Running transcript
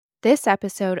This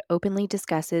episode openly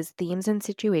discusses themes and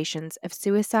situations of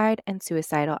suicide and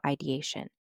suicidal ideation.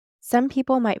 Some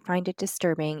people might find it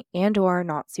disturbing and/or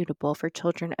not suitable for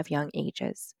children of young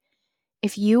ages.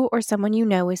 If you or someone you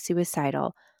know is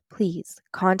suicidal, please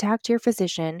contact your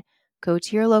physician, go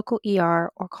to your local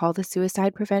ER, or call the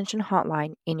suicide prevention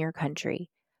hotline in your country.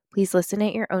 Please listen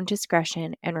at your own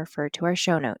discretion and refer to our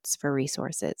show notes for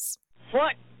resources.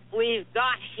 What we've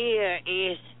got here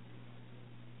is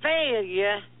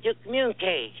failure to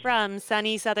communicate. From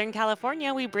sunny Southern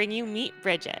California, we bring you Meet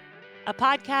Bridget, a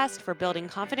podcast for building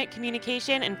confident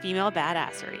communication and female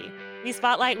badassery. We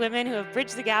spotlight women who have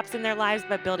bridged the gaps in their lives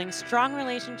by building strong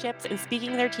relationships and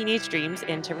speaking their teenage dreams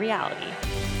into reality.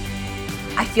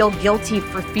 I feel guilty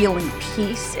for feeling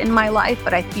peace in my life,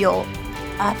 but I feel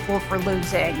awful for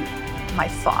losing my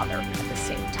father at the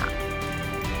same time.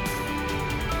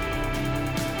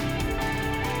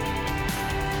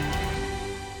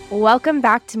 Welcome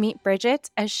back to Meet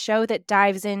Bridget, a show that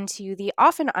dives into the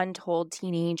often untold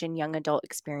teenage and young adult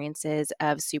experiences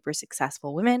of super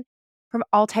successful women from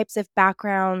all types of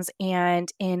backgrounds and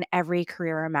in every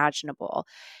career imaginable.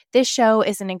 This show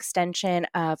is an extension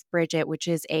of Bridget, which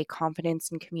is a confidence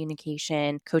and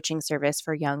communication coaching service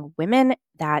for young women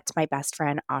that my best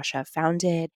friend Asha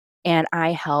founded and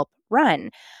I help run.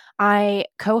 I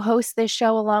co-host this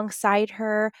show alongside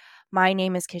her. My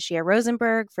name is Kishia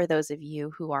Rosenberg. For those of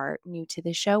you who are new to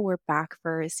the show, we're back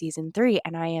for season 3,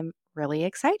 and I am really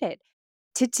excited.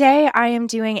 Today, I am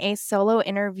doing a solo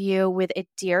interview with a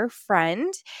dear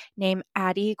friend named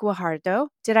Addie Guajardo.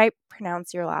 Did I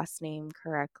pronounce your last name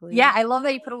correctly? Yeah, I love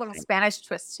that you put a little Spanish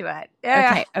twist to it.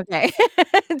 Yeah. Okay.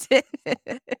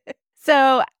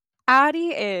 So, Addie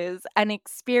is an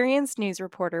experienced news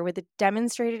reporter with a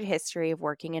demonstrated history of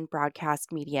working in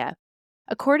broadcast media.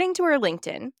 According to her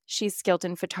LinkedIn, she's skilled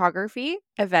in photography,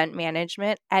 event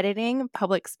management, editing,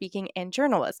 public speaking, and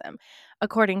journalism.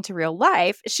 According to real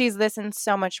life, she's this and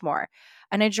so much more.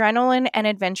 An adrenaline and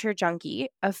adventure junkie,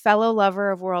 a fellow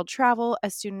lover of world travel, a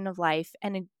student of life,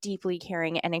 and a deeply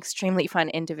caring and extremely fun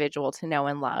individual to know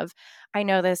and love. I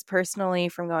know this personally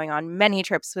from going on many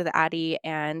trips with Addie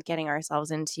and getting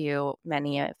ourselves into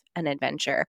many of an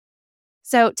adventure.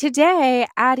 So today,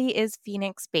 Addie is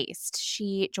Phoenix-based.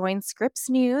 She joined Scripps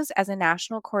News as a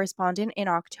national correspondent in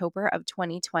October of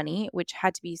 2020, which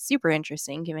had to be super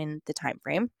interesting given the time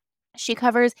frame. She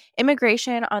covers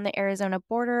immigration on the Arizona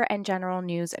border and general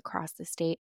news across the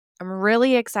state. I'm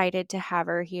really excited to have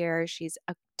her here. She's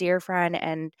a dear friend,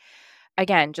 and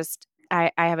again,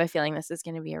 I have a feeling this is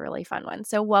going to be a really fun one.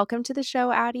 So welcome to the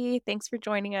show, Addie. Thanks for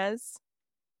joining us.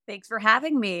 Thanks for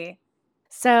having me.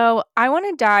 So I want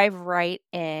to dive right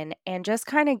in and just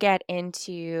kind of get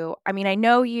into, I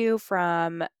know you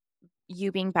from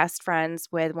you being best friends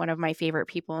with one of my favorite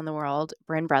people in the world,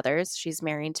 Bryn Brothers. She's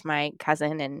married to my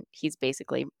cousin and he's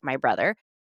basically my brother.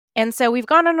 And so we've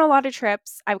gone on a lot of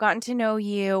trips. I've gotten to know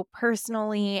you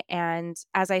personally. And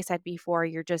as I said before,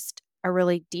 you're just a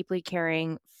really deeply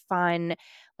caring, fun,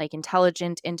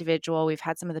 intelligent individual. We've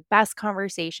had some of the best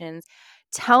conversations.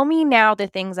 Tell me now the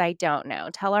things I don't know.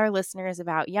 Tell our listeners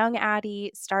about young Addie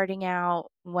starting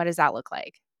out. What does that look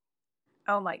like?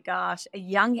 Oh my gosh, a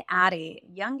young Addie.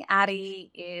 Young Addie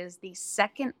is the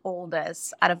second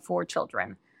oldest out of 4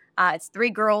 children. It's 3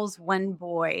 girls, 1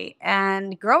 boy.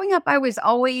 And growing up, I was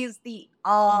always the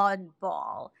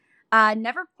oddball,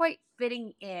 never quite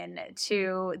fitting in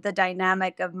to the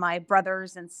dynamic of my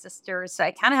brothers and sisters. So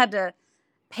I kind of had to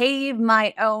pave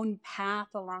my own path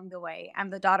along the way. I'm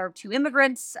the daughter of 2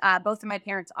 immigrants. Both of my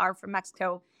parents are from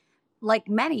Mexico. Like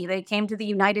many, they came to the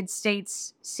United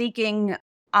States seeking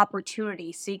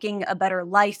opportunity, seeking a better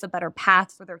life, a better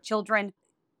path for their children.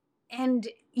 And,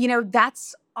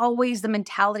 that's always the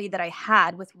mentality that I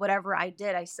had with whatever I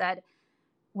did. I said,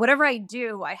 whatever I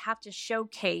do, I have to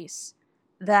showcase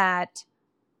that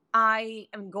I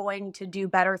am going to do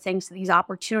better thanks to these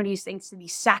opportunities, thanks to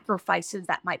these sacrifices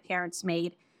that my parents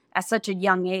made at such a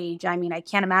young age. I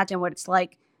can't imagine what it's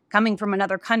like coming from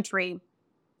another country,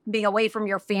 being away from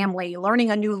your family,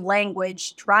 learning a new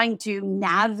language, trying to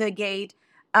navigate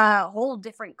a whole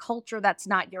different culture that's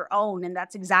not your own. And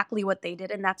that's exactly what they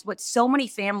did. And that's what so many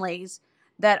families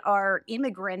that are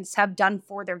immigrants have done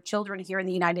for their children here in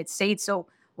the United States. So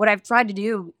what I've tried to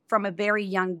do from a very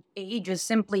young age is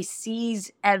simply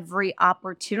seize every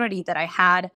opportunity that I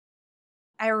had.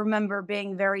 I remember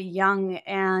being very young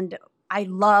and I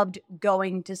loved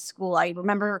going to school. I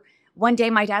remember one day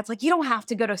my dad's like, you don't have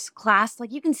to go to class.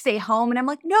 You can stay home. And I'm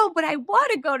like, no, but I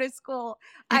want to go to school.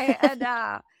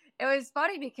 It was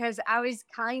funny because I was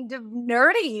kind of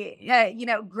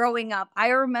nerdy, growing up. I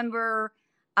remember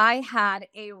I had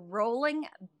a rolling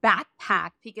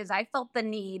backpack because I felt the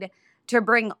need to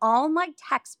bring all my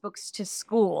textbooks to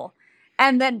school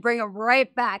and then bring them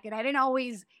right back. And I didn't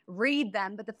always read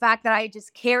them, but the fact that I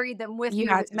just carried them with You me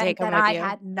got to take meant them that with I you.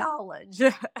 had knowledge.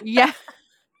 Yeah.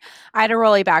 I had a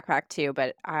rolly backpack too,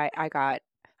 but I got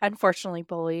unfortunately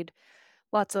bullied.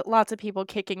 Lots of people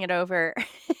kicking it over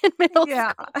in middle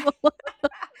Yeah. school.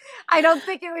 I don't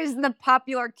think it was the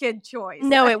popular kid choice.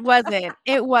 No, it wasn't.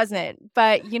 It wasn't.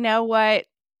 But you know what?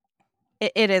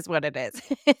 It is what it is.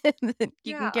 You can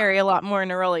Yeah. carry a lot more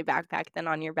in a rolly backpack than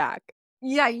on your back.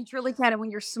 Yeah, you truly can. And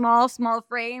when you're small, small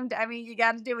framed, I mean, you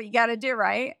got to do what you got to do,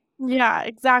 right? Yeah,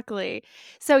 exactly.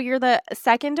 So you're the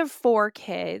second of 4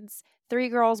 kids, 3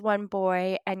 girls, 1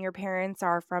 boy, and your parents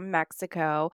are from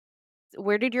Mexico.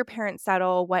 Where did your parents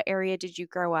settle? What area did you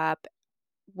grow up?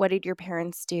 What did your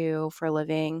parents do for a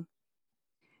living?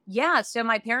 Yeah, so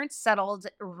my parents settled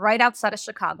right outside of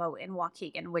Chicago in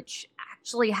Waukegan, which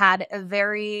actually had a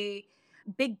very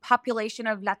big population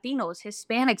of Latinos,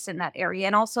 Hispanics in that area.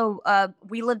 And also,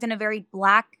 we lived in a very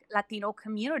Black Latino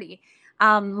community.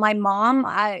 My mom,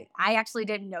 I actually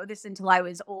didn't know this until I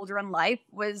was older in life,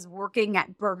 was working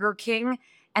at Burger King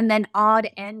and then odd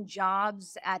end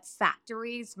jobs at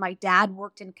factories. My dad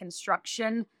worked in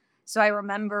construction. So I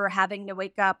remember having to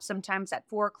wake up sometimes at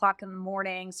 4 o'clock in the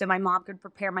morning so my mom could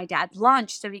prepare my dad's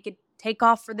lunch so he could take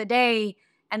off for the day.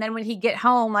 And then when he'd get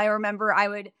home, I remember I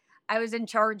was in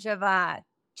charge of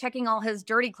checking all his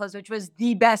dirty clothes, which was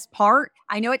the best part.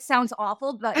 I know it sounds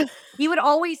awful, but he would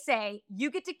always say, "You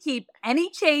get to keep any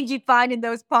change you find in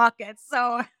those pockets."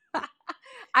 So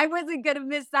I wasn't gonna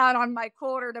miss out on my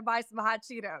quarter to buy some hot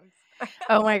Cheetos.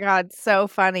 Oh my god, so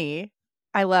funny.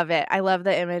 I love it. I love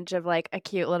the image of, like, a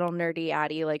cute little nerdy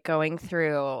Addie, like, going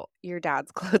through your dad's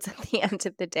clothes at the end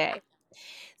of the day.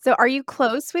 So are you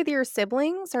close with your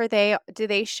siblings? Do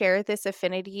they share this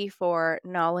affinity for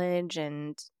knowledge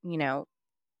and,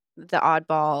 the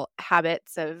oddball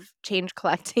habits of change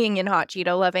collecting and hot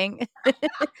Cheeto loving?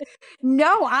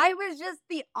 No, I was just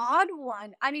the odd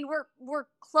one. I mean, we're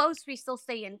close. We still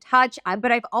stay in touch, but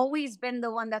I've always been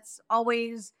the one that's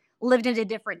always lived in a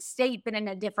different state, been in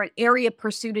a different area,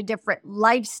 pursued a different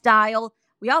lifestyle.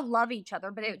 We all love each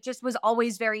other, but it just was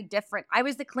always very different. I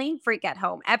was the clean freak at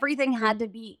home. Everything Mhm. had to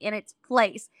be in its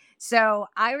place. So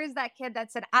I was that kid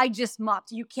that said, "I just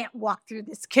mopped. You can't walk through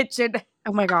this kitchen."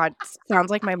 Oh my god, sounds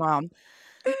like my mom.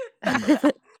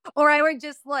 Or I would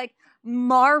just like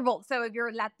marvel. So if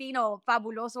you're Latino,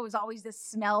 fabuloso was always the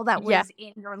smell that Yeah. was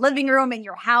in your living room, in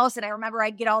your house. And I remember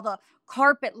I'd get all the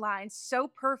carpet lines so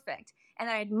perfect. And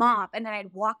then I'd mop and then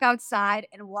I'd walk outside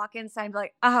and walk inside and be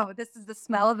like, "Oh, this is the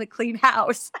smell of a clean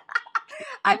house."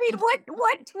 I mean,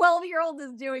 what 12-year-old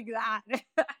is doing that?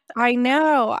 I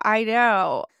know, I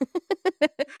know.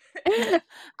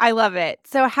 I love it.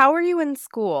 So how were you in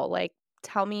school? Like,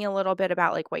 tell me a little bit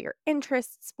about, like, what your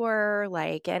interests were,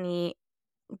 like,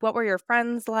 what were your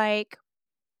friends like?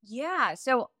 Yeah.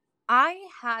 So I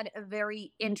had a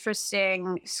very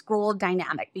interesting school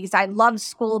dynamic because I loved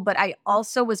school, but I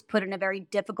also was put in a very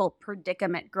difficult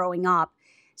predicament growing up.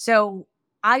 So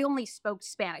I only spoke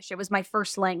Spanish. It was my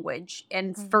first language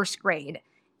in Mm. first grade.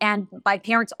 And my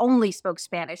parents only spoke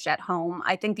Spanish at home.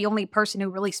 I think the only person who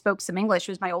really spoke some English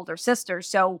was my older sister.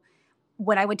 So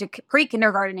when I went to pre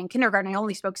kindergarten and kindergarten, I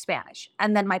only spoke Spanish.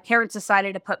 And then my parents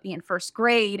decided to put me in first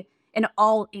grade in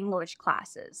all English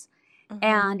classes. Mhm.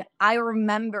 And I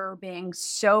remember being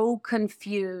so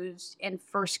confused in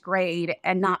first grade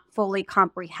and not fully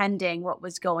comprehending what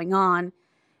was going on.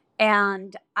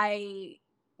 And I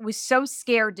was so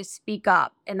scared to speak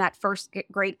up in that first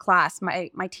grade class. My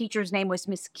teacher's name was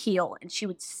Miss Keel, and she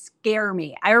would scare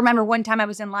me. I remember one time I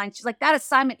was in line. She's like, "That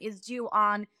assignment is due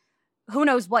on who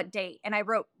knows what date," and I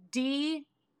wrote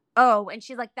D-O, and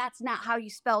she's like, "That's not how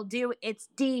you spell do. It's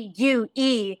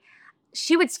D-U-E."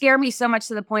 She would scare me so much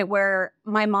to the point where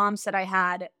my mom said I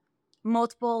had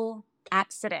multiple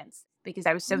accidents because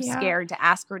I was so Yeah. scared to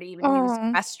ask her to even use the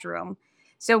Oh. restroom.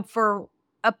 So for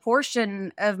a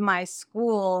portion of my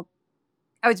school,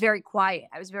 I was very quiet.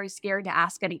 I was very scared to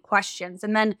ask any questions.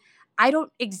 And then I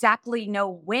don't exactly know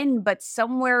when, but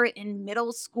somewhere in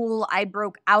middle school, I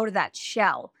broke out of that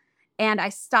shell. And I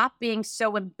stopped being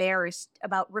so embarrassed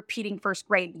about repeating first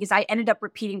grade because I ended up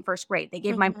repeating first grade. They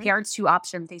gave my Mhm. parents two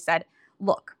options. They said,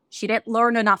 "Look, she didn't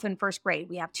learn enough in first grade.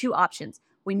 We have two options.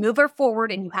 We move her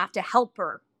forward and you have to help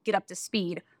her get up to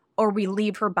speed, or we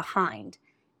leave her behind."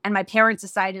 And my parents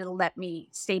decided to let me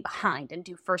stay behind and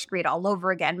do first grade all over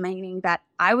again, meaning that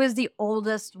I was the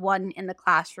oldest one in the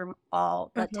classroom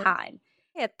all the Mhm. time.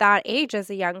 At that age, as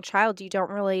a young child, you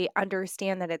don't really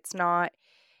understand that it's not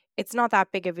it's not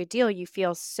that big of a deal. You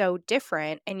feel so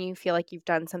different and you feel like you've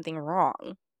done something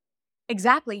wrong.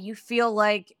 Exactly. You feel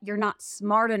like you're not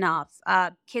smart enough.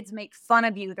 Kids make fun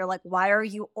of you. They're like, why are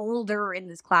you older in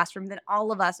this classroom than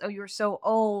all of us? Oh, you're so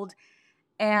old.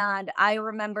 And I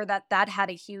remember that that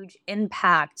had a huge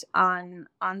impact on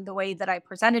the way that I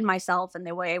presented myself and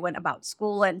the way I went about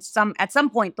school. And at some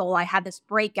point though, I had this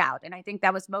breakout, and I think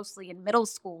that was mostly in middle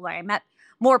school, where I met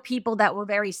more people that were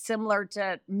very similar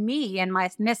to me and my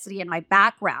ethnicity and my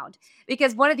background.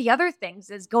 Because one of the other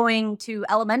things is going to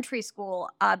elementary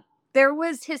school. There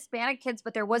was Hispanic kids,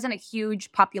 but there wasn't a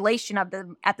huge population of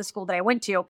them at the school that I went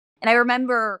to. And I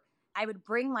remember I would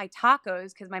bring my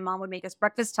tacos because my mom would make us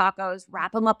breakfast tacos,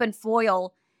 wrap them up in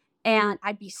foil, and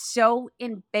I'd be so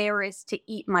embarrassed to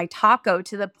eat my taco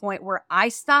to the point where I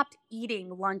stopped eating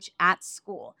lunch at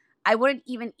school. I wouldn't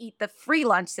even eat the free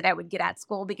lunch that I would get at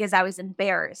school because I was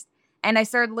embarrassed. And I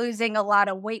started losing a lot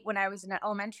of weight when I was in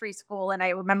elementary school. And I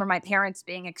remember my parents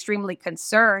being extremely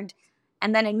concerned.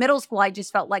 And then in middle school, I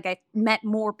just felt like I met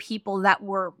more people that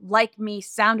were like me,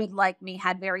 sounded like me,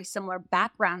 had very similar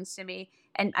backgrounds to me.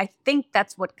 And I think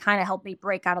that's what kind of helped me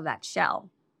break out of that shell.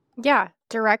 Yeah,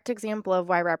 direct example of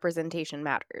why representation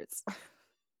matters.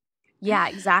 Yeah,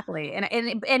 exactly.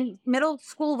 And middle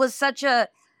school was such a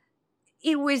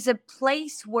it was a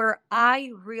place where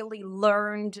I really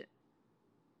learned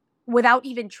without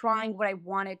even trying what I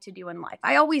wanted to do in life.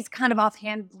 I always kind of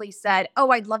offhandedly said, "Oh,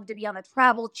 I'd love to be on the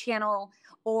Travel Channel,"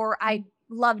 or "I'd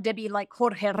love to be like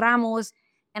Jorge Ramos."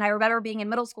 And I remember being in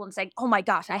middle school and saying, "Oh my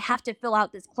gosh, I have to fill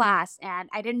out this class." And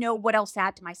I didn't know what else to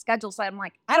add to my schedule. So I'm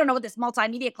like, I don't know what this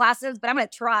multimedia class is, but I'm going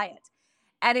to try it.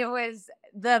 And it was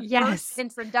the first Yes.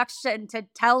 introduction to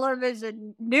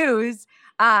television news.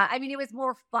 I mean, it was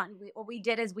more fun. What we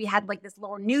did is we had like this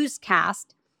little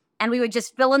newscast, and we would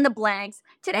just fill in the blanks.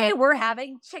 Today we're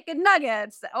having chicken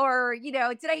nuggets, or,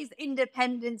 today's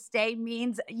Independence Day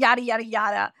means yada, yada,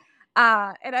 yada.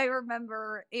 And I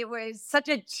remember it was such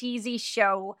a cheesy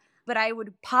show, but I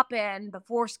would pop in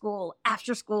before school,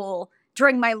 after school,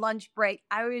 during my lunch break.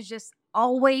 I was just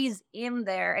always in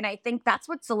there. And I think that's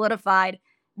what solidified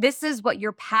this is what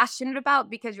you're passionate about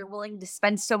because you're willing to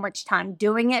spend so much time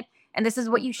doing it. And this is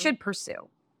what you Mhm. should pursue.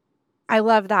 I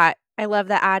love that. I love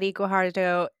the Addie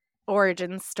Guajardo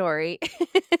origin story.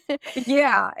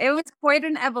 Yeah, it was quite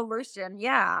an evolution.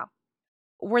 Yeah.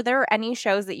 Were there any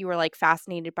shows that you were, like,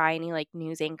 fascinated by, any, like,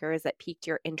 news anchors that piqued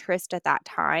your interest at that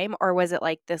time? Or was it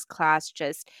like this class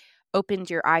just opened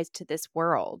your eyes to this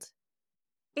world?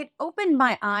 It opened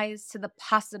my eyes to the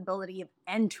possibility of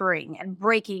entering and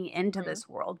breaking into Mhm. this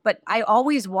world. But I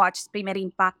always watched Primer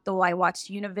Impacto. I watched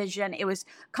Univision. It was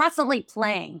constantly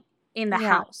playing in the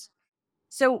Yeah. house.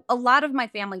 So a lot of my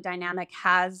family dynamic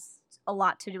has a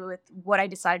lot to do with what I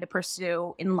decided to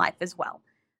pursue in life as well.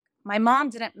 My mom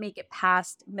didn't make it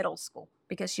past middle school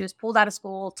because she was pulled out of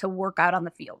school to work out on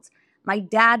the fields. My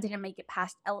dad didn't make it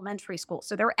past elementary school.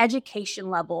 So their education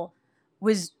level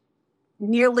was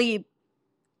nearly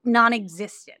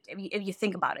non-existent if you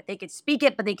think about it. They could speak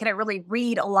it, but they couldn't really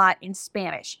read a lot in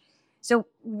Spanish. So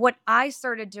what I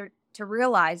started to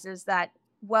realize is that,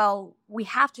 well, we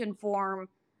have to inform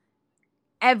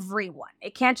everyone.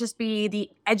 It can't just be the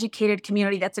educated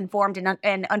community that's informed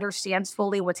and understands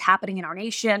fully what's happening in our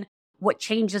nation, what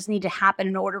changes need to happen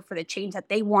in order for the change that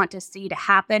they want to see to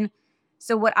happen.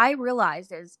 So, what I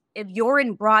realized is if you're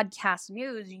in broadcast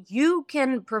news, you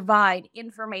can provide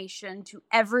information to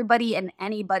everybody and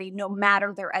anybody, no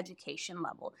matter their education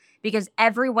level, because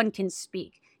everyone can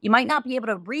speak. You might not be able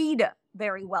to read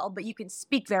very well, but you can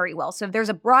speak very well. So, if there's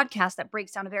a broadcast that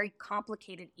breaks down a very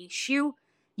complicated issue,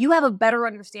 you have a better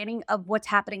understanding of what's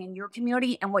happening in your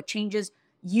community and what changes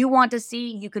you want to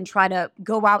see. You can try to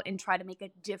go out and try to make a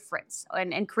difference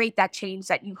and create that change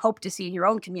that you hope to see in your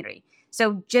own community.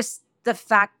 So just the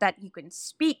fact that you can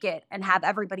speak it and have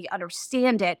everybody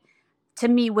understand it, to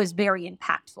me, was very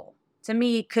impactful. To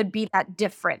me, it could be that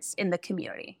difference in the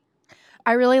community.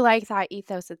 I really like that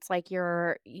ethos. It's like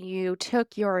you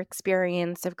took your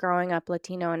experience of growing up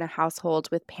Latino in a household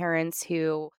with parents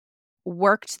who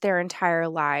worked their entire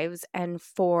lives and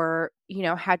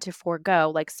had to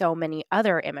forego, like so many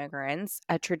other immigrants,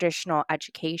 a traditional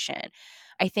education.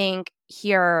 I think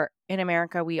here in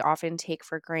America, we often take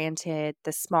for granted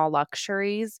the small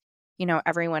luxuries.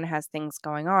 Everyone has things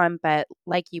going on, but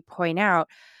like you point out,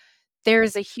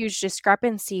 there's a huge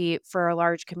discrepancy for a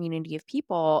large community of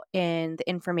people in the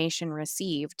information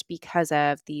received because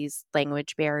of these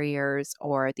language barriers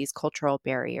or these cultural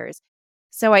barriers.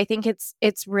 So I think it's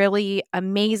really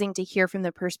amazing to hear from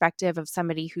the perspective of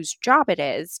somebody whose job it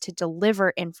is to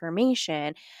deliver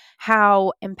information,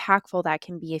 how impactful that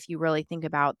can be if you really think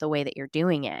about the way that you're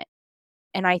doing it.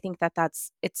 And I think that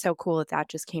it's so cool that that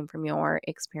just came from your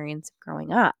experience of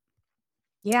growing up.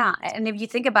 Yeah, and if you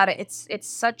think about it, it's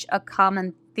such a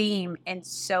common theme in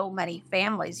so many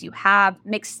families. You have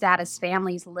mixed status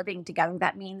families living together.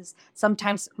 That means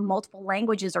sometimes multiple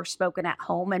languages are spoken at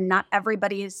home, and not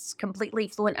everybody is completely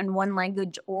fluent in one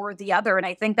language or the other. And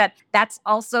I think that that's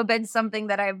also been something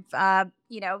that I've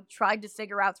tried to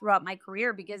figure out throughout my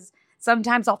career, because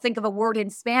sometimes I'll think of a word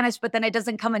in Spanish, but then it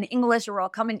doesn't come in English, or I'll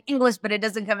come in English, but it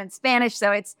doesn't come in Spanish.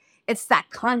 So it's that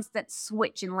constant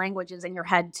switch in languages in your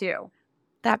head too.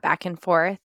 That back and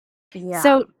forth. Yeah.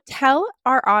 So tell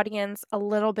our audience a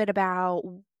little bit about,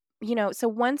 so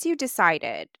once you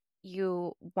decided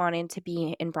you wanted to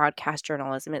be in broadcast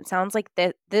journalism, it sounds like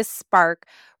this spark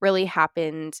really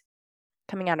happened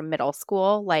coming out of middle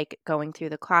school, like going through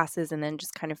the classes and then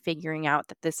just kind of figuring out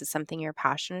that this is something you're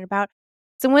passionate about.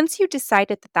 So once you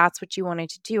decided that that's what you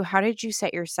wanted to do, how did you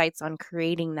set your sights on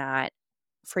creating that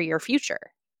for your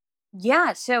future?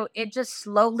 Yeah, so it just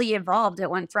slowly evolved. It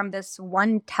went from this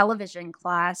one television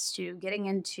class to getting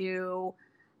into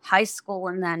high school,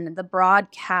 and then the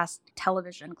broadcast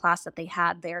television class that they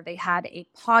had there. They had a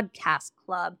podcast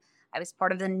club. I was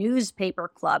part of the newspaper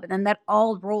club, and then that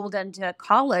all rolled into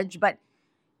college. But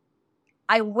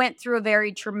I went through a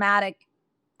very traumatic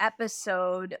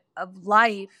episode of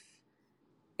life.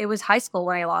 It was high school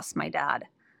when I lost my dad.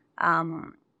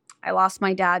 Um, I lost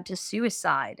my dad to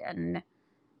suicide, and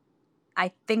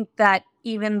I think that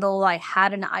even though I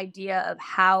had an idea of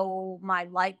how my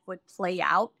life would play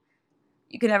out,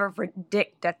 you can never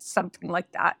predict that something like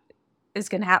that is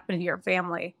going to happen to your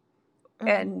family Mhm.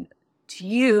 and to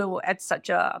you at such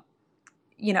a,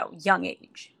 young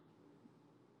age.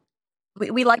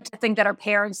 We like to think that our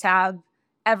parents have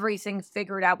everything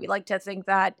figured out. We like to think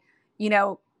that, you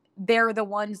know, they're the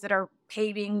ones that are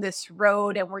paving this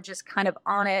road and we're just kind of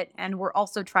on it. And we're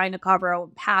also trying to carve our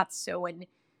own paths. So when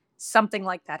something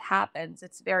like that happens,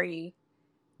 it's very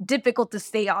difficult to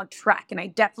stay on track. And I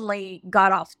definitely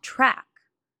got off track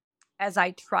as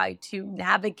I tried to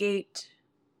navigate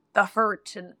the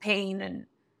hurt and the pain and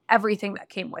everything that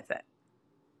came with it.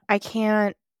 I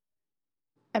can't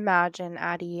imagine,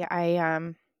 Addie.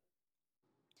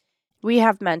 We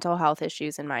have mental health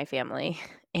issues in my family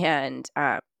and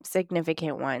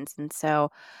significant ones. And so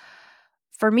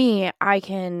for me, I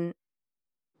can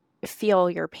feel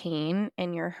your pain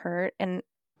and your hurt. And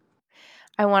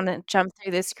I want to jump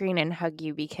through the screen and hug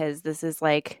you because this is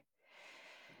like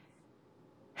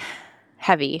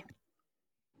heavy.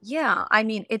 Yeah, I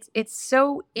mean, it's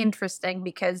so interesting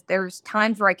because there's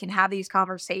times where I can have these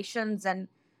conversations and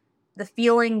the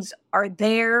feelings are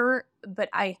there, but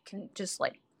I can just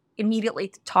like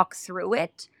immediately talk through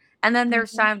it. And then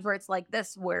there's Mhm. times where it's like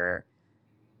this where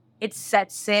it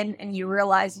sets in and you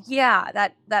realize, yeah,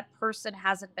 that person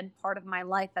hasn't been part of my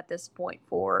life at this point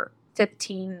for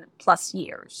 15 plus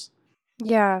years.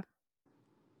 Yeah.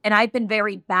 And I've been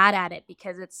very bad at it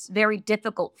because it's very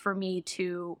difficult for me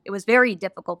to it was very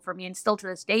difficult for me, and still to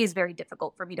this day is very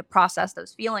difficult for me to process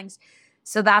those feelings.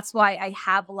 So that's why I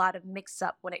have a lot of mix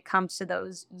up when it comes to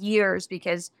those years,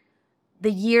 because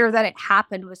the year that it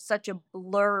happened was such a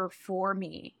blur for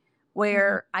me, Mhm.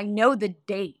 where I know the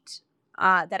date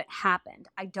that it happened.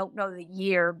 I don't know the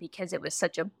year because it was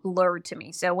such a blur to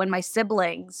me. So when my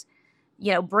siblings,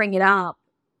 bring it up,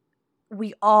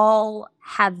 we all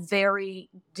have very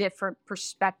different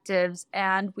perspectives,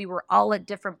 and we were all at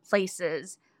different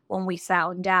places when we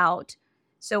found out.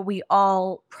 So we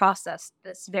all processed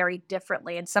this very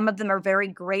differently. And some of them are very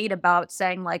great about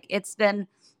saying, like, it's been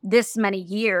this many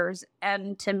years.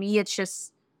 And to me, it's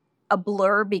just a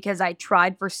blur because I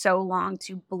tried for so long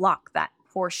to block that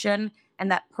portion. And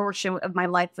that portion of my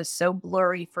life was so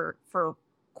blurry for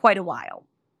quite a while.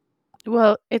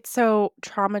 Well, it's so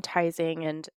traumatizing.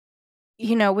 And,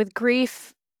 with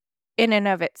grief in and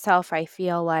of itself, I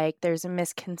feel like there's a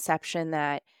misconception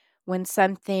that when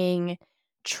something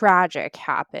tragic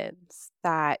happens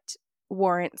that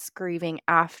warrants grieving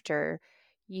after,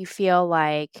 you feel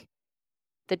like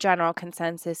the general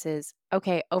consensus is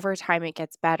okay, over time it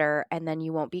gets better and then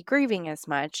you won't be grieving as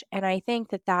much. And I think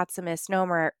that that's a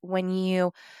misnomer. When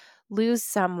you lose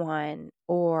someone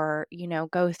or,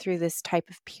 go through this type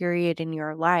of period in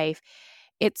your life,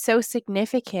 it's so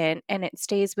significant and it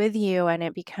stays with you and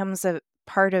it becomes a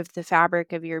part of the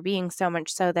fabric of your being, so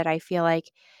much so that I feel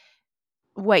like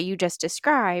what you just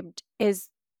described is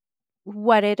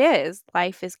what it is.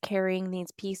 Life is carrying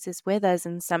these pieces with us,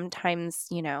 and sometimes,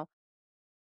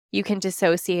 you can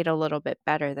dissociate a little bit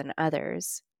better than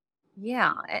others.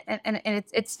 Yeah, and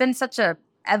it's been such a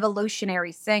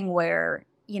evolutionary thing where,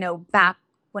 back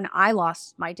when I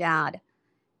lost my dad,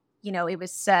 it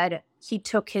was said he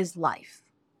took his life.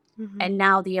 Mhm. And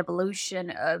now the evolution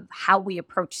of how we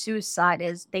approach suicide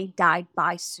is they died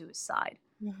by suicide,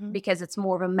 Mhm. because it's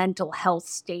more of a mental health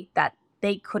state that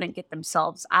they couldn't get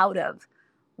themselves out of,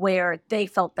 where they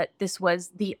felt that this was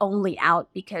the only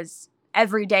out because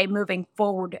every day moving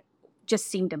forward just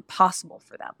seemed impossible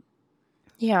for them.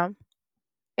 Yeah.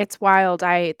 It's wild.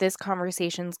 I This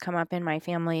conversation's come up in my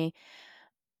family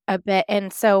a bit,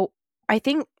 and so I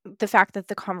think the fact that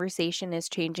the conversation is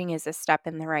changing is a step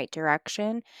in the right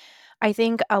direction. I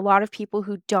think a lot of people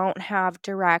who don't have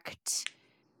direct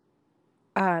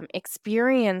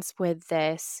experience with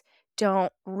this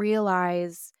don't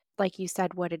realize, like you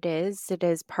said, what it is. It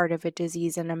is part of a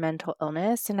disease and a mental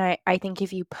illness. And I think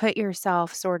if you put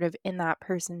yourself sort of in that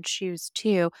person's shoes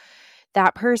too,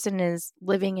 that person is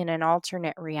living in an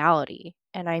alternate reality.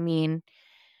 And I mean,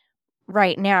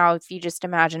 right now, if you just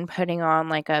imagine putting on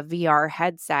like a VR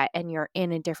headset and you're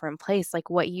in a different place, like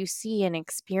what you see and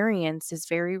experience is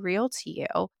very real to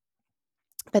you.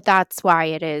 But that's why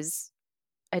it is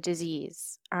a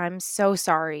disease. I'm so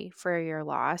sorry for your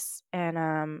loss.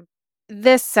 And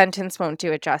this sentence won't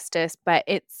do it justice, but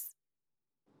it's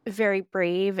very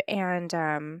brave, and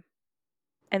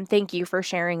thank you for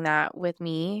sharing that with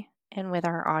me and with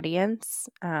our audience.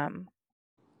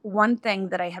 One thing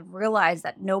that I have realized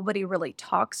that nobody really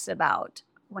talks about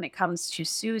when it comes to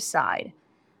suicide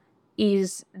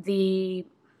is the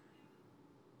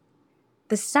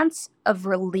sense of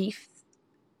relief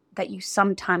that you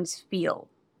sometimes feel.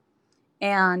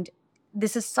 And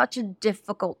this is such a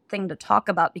difficult thing to talk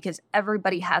about because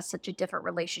everybody has such a different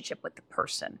relationship with the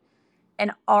person.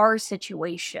 In our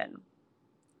situation,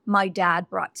 my dad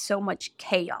brought so much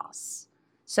chaos,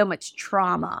 so much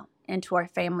trauma into our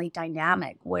family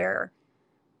dynamic where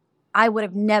I would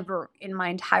have never in my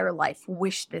entire life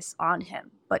wished this on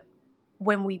him. But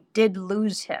when we did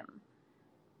lose him,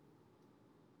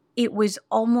 it was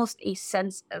almost a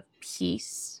sense of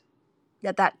peace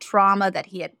that trauma that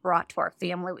he had brought to our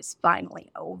family was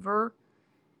finally over.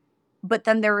 But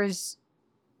then there was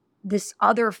this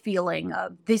other feeling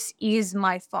of this is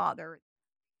my father.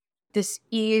 This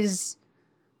is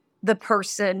the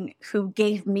person who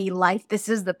gave me life. This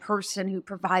is the person who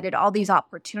provided all these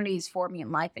opportunities for me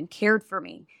in life and cared for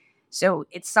me. So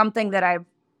it's something that I've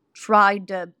tried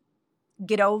to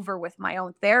get over with my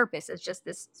own therapist. It's just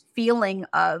this feeling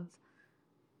of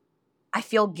I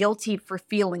feel guilty for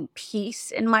feeling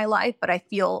peace in my life, but I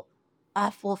feel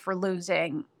awful for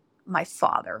losing my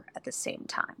father at the same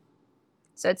time.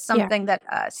 So it's Yeah. something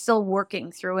that still working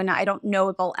through, and I don't know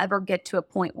if I'll ever get to a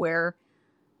point where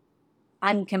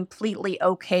I'm completely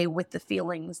okay with the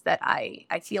feelings that I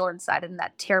feel inside and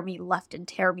that tear me left and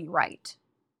tear me right.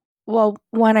 Well,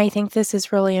 one, I think this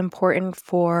is really important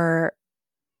for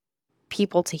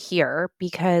people to hear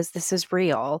because this is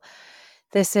real.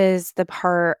 This is the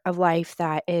part of life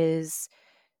that is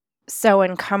so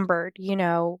encumbered,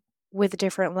 with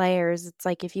different layers. It's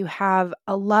like if you have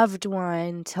a loved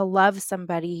one, to love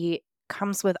somebody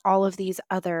comes with all of these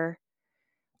other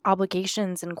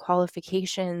obligations and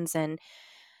qualifications and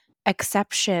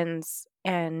exceptions.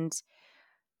 And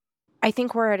I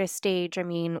think we're at a stage, I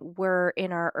mean, we're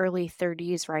in our early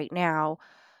 30s right now,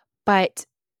 but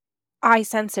I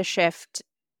sense a shift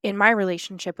in my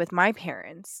relationship with my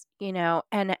parents,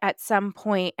 and at some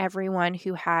point, everyone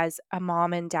who has a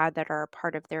mom and dad that are a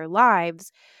part of their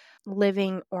lives,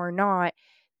 living or not,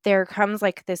 there comes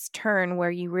like this turn where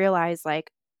you realize,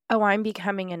 like, oh, I'm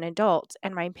becoming an adult.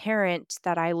 And my parent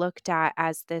that I looked at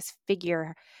as this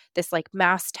figure, this like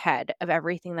masthead of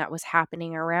everything that was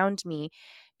happening around me,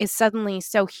 is suddenly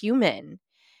so human.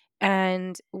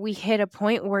 And we hit a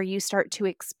point where you start to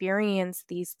experience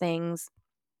these things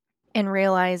and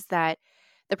realize that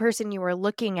the person you were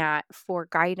looking at for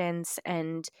guidance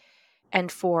and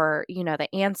for, the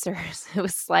answers, it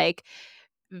was like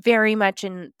very much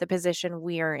in the position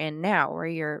we are in now, where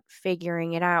you're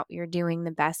figuring it out, you're doing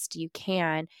the best you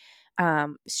can,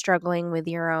 struggling with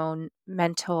your own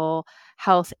mental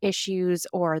health issues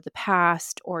or the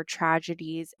past or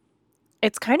tragedies.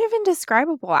 It's kind of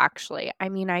indescribable, actually. I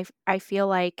mean, I feel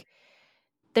like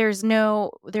there's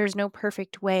no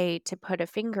perfect way to put a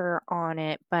finger on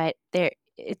it, but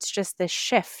it's just this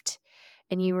shift,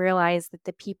 and you realize that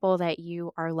the people that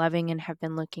you are loving and have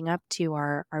been looking up to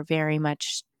are very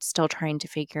much still trying to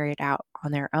figure it out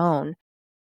on their own.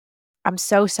 I'm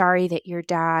so sorry that your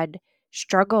dad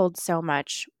struggled so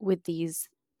much with these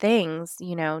things,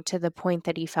 to the point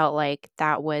that he felt like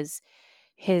that was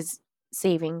his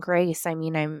saving grace. I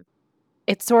mean,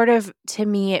 it's sort of, to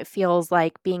me, it feels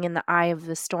like being in the eye of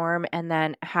the storm and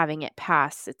then having it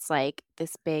pass. It's like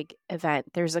this big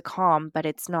event. There's a calm, but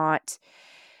it's not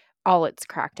all it's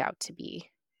cracked out to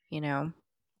be, you know?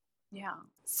 Yeah.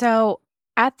 So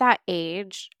at that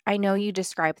age, I know you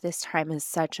described this time as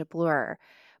such a blur,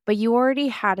 but you already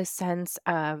had a sense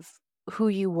of who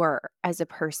you were as a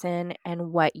person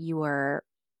and what you were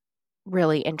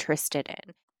really interested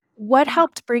in. What Yeah.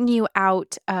 helped bring you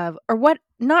out of, or what,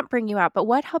 not bring you out, but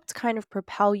what helped kind of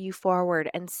propel you forward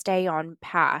and stay on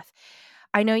path?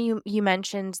 I know you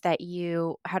mentioned that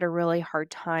you had a really hard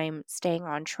time staying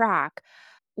on track.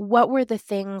 What were the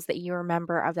things that you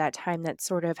remember of that time that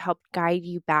sort of helped guide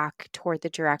you back toward the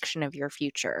direction of your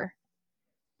future?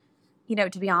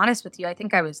 To be honest with you, I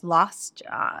think I was lost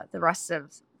the rest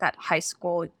of that high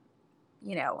school,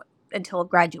 you know, until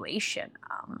graduation.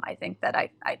 I think that I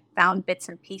found bits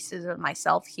and pieces of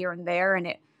myself here and there. And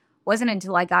it wasn't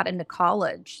until I got into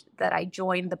college that I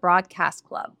joined the broadcast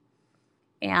club.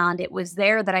 And it was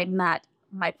there that I met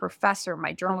my professor,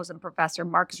 my journalism professor,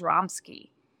 Mark Zromsky.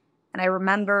 And I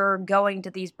remember going to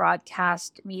these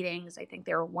broadcast meetings. I think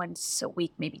they were once a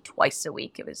week, maybe twice a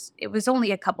week. It was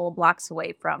only a couple of blocks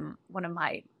away from one of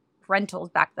my rentals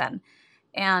back then.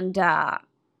 And I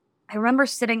remember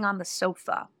sitting on the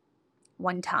sofa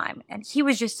one time, and he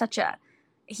is such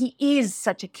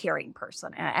a caring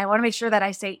person. And I want to make sure that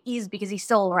I say is because he's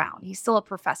still around. He's still a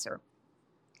professor.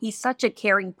 He's such a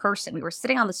caring person. We were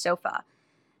sitting on the sofa,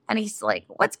 and he's like,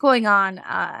 "What's going on,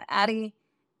 Addie?"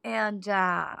 And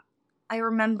I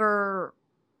remember,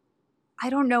 I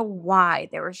don't know why,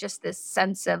 there was just this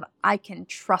sense of, I can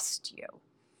trust you.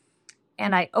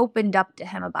 And I opened up to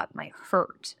him about my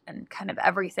hurt and kind of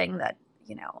everything that,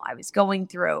 I was going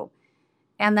through.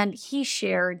 And then he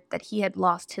shared that he had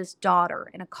lost his daughter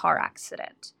in a car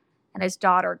accident. And his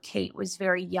daughter, Kate, was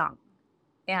very young.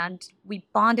 And we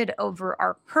bonded over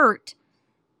our hurt.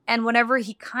 And whenever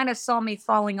he kind of saw me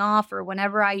falling off, or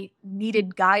whenever I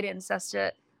needed guidance as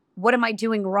to what am I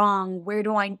doing wrong, where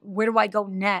do I go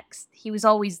next, he was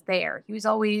always there. He was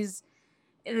always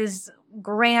this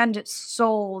grand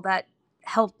soul that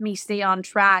helped me stay on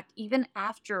track. Even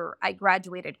after I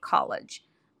graduated college,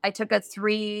 I took a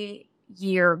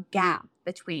 3-year gap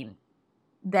between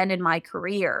then in my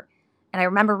career. And I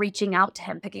remember reaching out to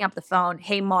him, picking up the phone.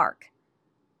 "Hey, Mark,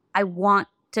 I want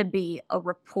to be a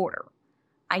reporter.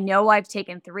 I know I've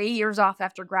taken 3 years off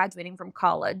after graduating from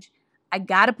college. I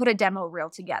got to put a demo reel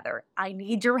together. I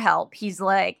need your help." He's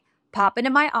like, "Pop into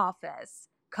my office.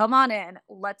 Come on in.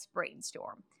 Let's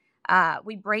brainstorm."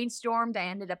 We brainstormed. I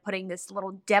ended up putting this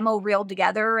little demo reel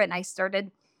together, and I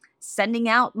started sending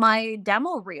out my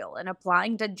demo reel and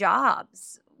applying to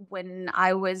jobs when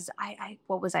I was,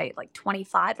 what was I, like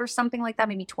 25 or something like that,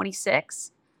 maybe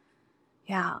 26.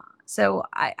 Yeah. So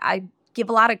I give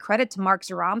a lot of credit to Mark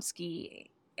Zaromsky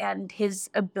and his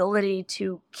ability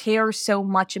to care so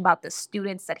much about the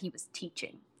students that he was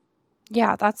teaching.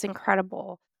 Yeah, that's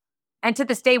incredible. And to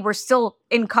this day, we're still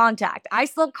in contact. I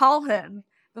still call him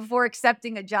before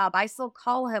accepting a job. I still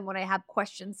call him when I have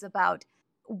questions about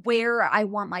where I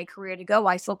want my career to go.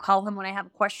 I still call him when I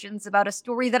have questions about a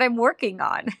story that I'm working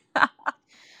on.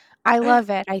 I love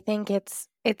it. I think it's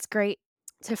great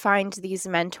to find these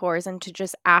mentors and to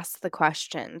just ask the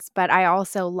questions. But I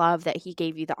also love that he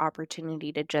gave you the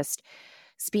opportunity to just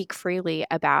speak freely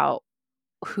about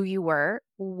who you were,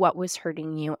 what was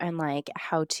hurting you, and like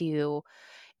how to,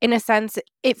 in a sense,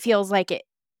 it feels like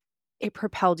it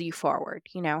propelled you forward,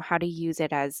 how to use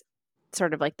it as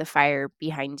sort of like the fire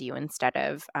behind you instead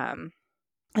of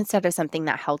something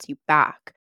that held you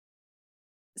back.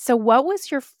 So what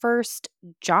was your first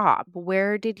job?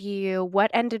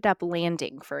 What ended up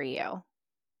landing for you?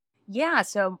 Yeah,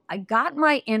 so I got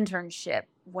my internship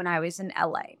when I was in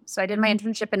LA. So I did my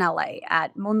internship in LA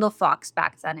at Mundo Fox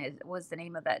back then, it was the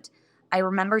name of it. I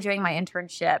remember doing my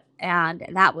internship, and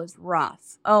that was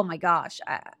rough. Oh my gosh.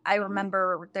 I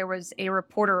remember there was a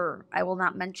reporter, I will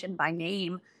not mention by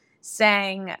name,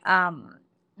 saying,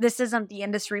 "This isn't the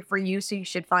industry for you, so you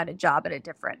should find a job at a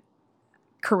different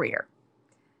career."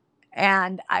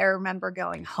 And I remember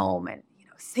going home and,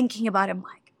 thinking about it. I'm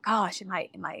like, gosh, am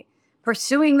I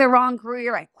pursuing the wrong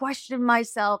career? I questioned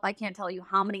myself. I can't tell you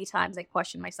how many times I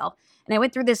questioned myself. And I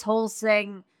went through this whole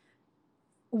thing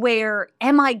where,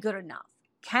 am I good enough?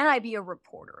 Can I be a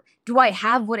reporter? Do I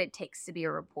have what it takes to be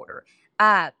a reporter?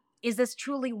 Is this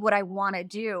truly what I want to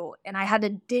do? And I had to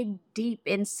dig deep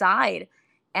inside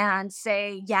and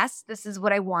say, yes, this is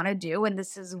what I want to do, and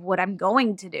this is what I'm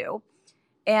going to do.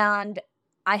 And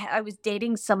I was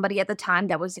dating somebody at the time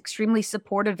that was extremely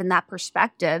supportive in that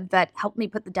perspective that helped me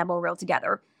put the demo reel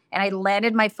together. And I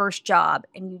landed my first job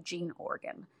in Eugene,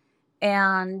 Oregon.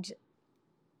 And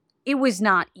it was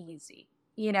not easy.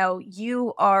 You know,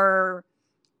 you are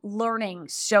learning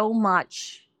so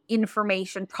much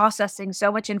information, processing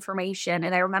so much information.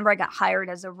 And I remember I got hired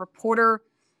as a reporter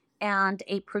and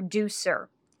a producer.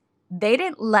 They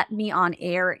didn't let me on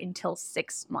air until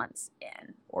 6 months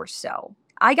in or so.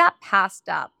 I got passed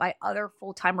up by other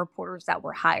full time reporters that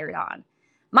were hired on.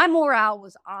 My morale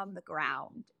was on the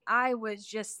ground. I was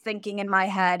just thinking in my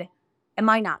head, am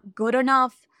I not good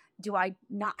enough? Do I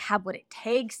not have what it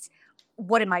takes?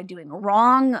 What am I doing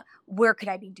wrong? Where could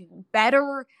I be doing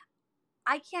better?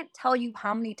 I can't tell you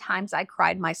how many times I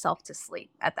cried myself to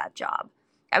sleep at that job.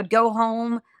 I would go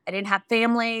home. I didn't have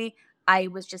family. I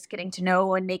was just getting to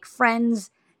know and make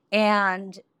friends.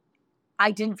 And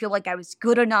I didn't feel like I was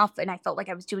good enough. And I felt like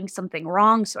I was doing something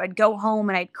wrong. So I'd go home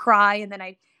and I'd cry. And then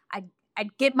I'd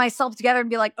get myself together and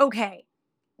be like, okay,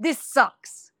 this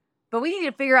sucks. But we need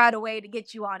to figure out a way to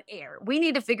get you on air. We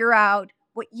need to figure out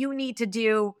what you need to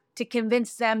do to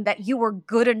convince them that you are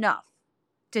good enough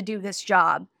to do this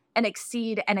job and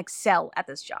exceed and excel at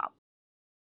this job.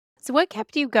 So what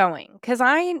kept you going? Because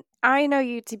I know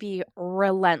you to be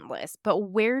relentless, but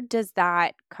where does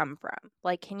that come from?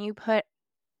 Like, can you put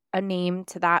a name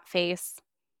to that face?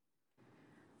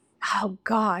 Oh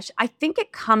gosh, I think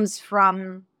it comes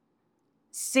from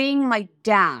seeing my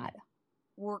dad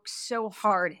work so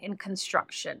hard in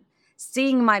construction,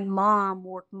 seeing my mom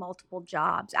work multiple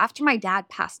jobs. After my dad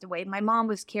passed away, my mom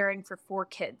was caring for 4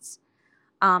 kids.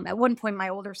 At one point, my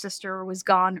older sister was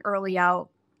gone early out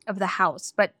of the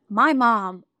house, but my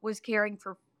mom was caring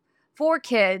for 4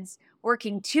 kids,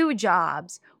 working 2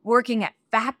 jobs, working at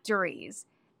factories,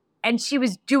 and she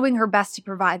was doing her best to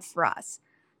provide for us.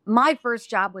 My first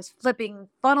job was flipping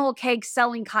funnel cakes,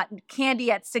 selling cotton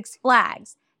candy at Six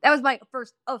Flags. That was my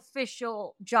first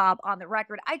official job on the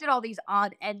record. I did all these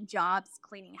odd end jobs,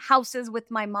 cleaning houses with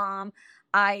my mom.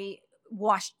 I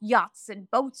washed yachts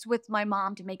and boats with my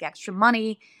mom to make extra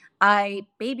money. I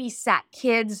babysat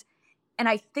kids. And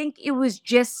I think it was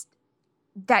just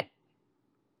that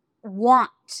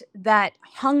want, that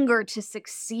hunger to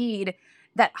succeed,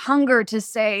 that hunger to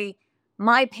say,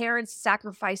 my parents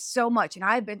sacrificed so much and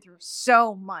I've been through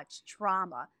so much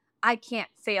trauma. I can't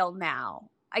fail now.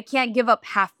 I can't give up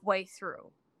halfway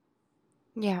through.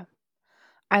 Yeah,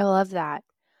 I love that.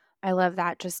 I love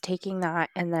that. Just taking that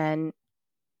and then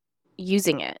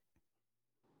using it.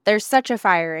 There's such a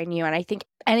fire in you. And I think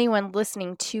anyone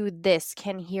listening to this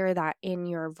can hear that in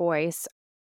your voice.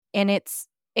 And it's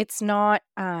not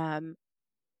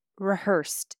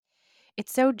rehearsed.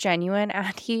 It's so genuine,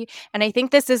 Addie. And I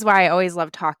think this is why I always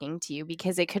love talking to you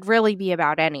because it could really be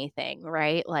about anything,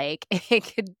 right? Like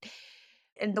it could.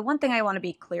 And the one thing I want to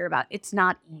be clear about, it's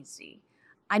not easy.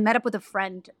 I met up with a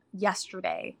friend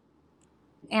yesterday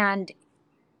and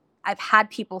I've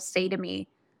had people say to me,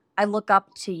 I look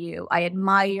up to you. I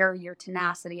admire your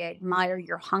tenacity. I admire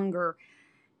your hunger.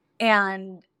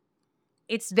 And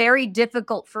it's very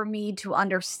difficult for me to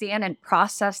understand and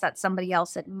process that somebody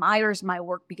else admires my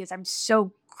work because I'm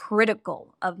so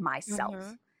critical of myself.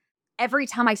 Mhm. Every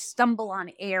time I stumble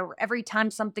on air, every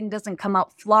time something doesn't come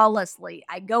out flawlessly,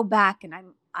 I go back and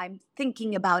I'm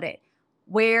thinking about it.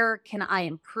 Where can I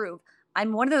improve?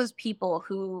 I'm one of those people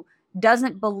who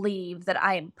doesn't believe that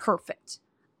I am perfect.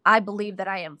 I believe that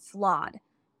I am flawed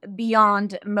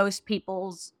beyond most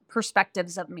people's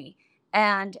perspectives of me.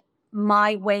 And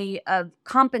my way of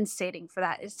compensating for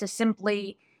that is to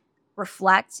simply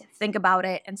reflect, think about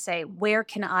it, and say, where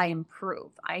can I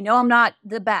improve? I know I'm not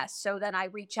the best. So then I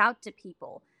reach out to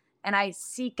people and I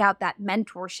seek out that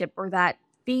mentorship or that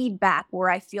feedback where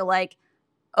I feel like,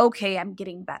 okay, I'm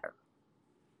getting better.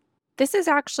 This is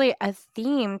actually a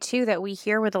theme too that we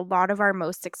hear with a lot of our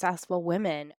most successful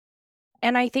women.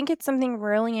 And I think it's something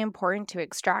really important to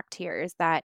extract here is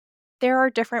that there are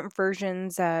different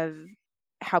versions of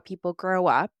how people grow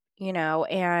up,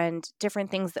 and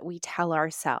different things that we tell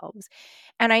ourselves.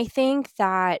 And I think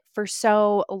that for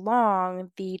so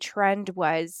long, the trend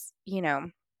was,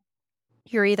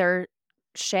 you're either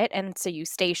shit and so you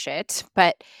stay shit,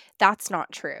 but that's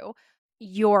not true.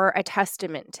 You're a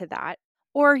testament to that.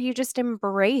 Or you just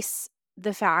embrace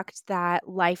the fact that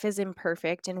life is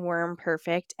imperfect and we're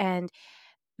imperfect and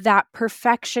that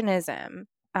perfectionism,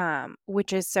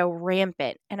 which is so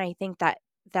rampant. And I think that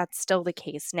that's still the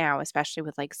case now, especially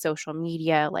with like social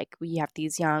media. Like we have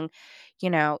these young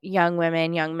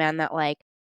women, young men that like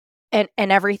and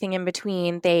everything in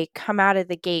between. They come out of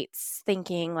the gates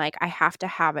thinking like, I have to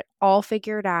have it all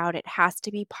figured out. It has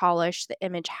to be polished. The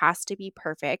image has to be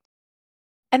perfect.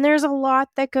 And there's a lot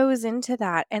that goes into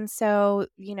that. And so,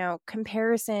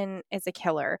 comparison is a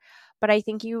killer. But I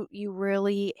think you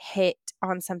really hit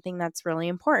on something that's really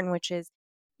important, which is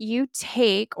you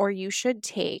take, or you should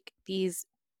take, these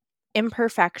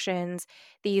imperfections,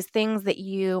 these things that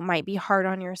you might be hard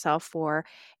on yourself for,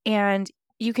 and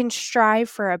you can strive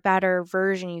for a better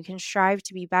version. You can strive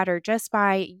to be better just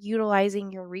by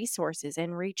utilizing your resources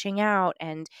and reaching out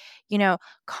and, you know,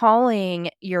 calling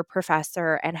your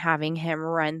professor and having him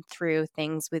run through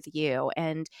things with you.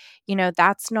 And,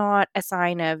 that's not a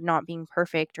sign of not being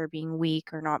perfect or being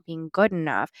weak or not being good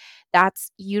enough.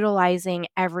 That's utilizing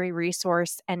every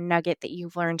resource and nugget that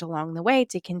you've learned along the way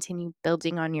to continue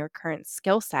building on your current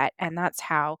skill set. And that's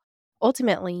how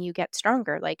ultimately you get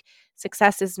stronger. Like,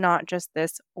 success is not just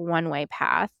this one way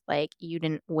path. Like, you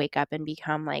didn't wake up and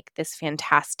become like this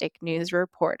fantastic news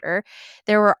reporter.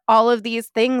 There were all of these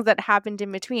things that happened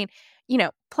in between,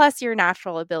 plus your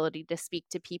natural ability to speak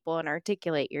to people and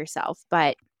articulate yourself.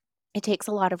 But it takes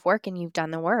a lot of work, and you've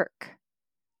done the work.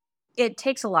 It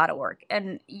takes a lot of work.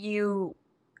 And you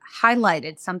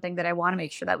highlighted something that I want to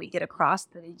make sure that we get across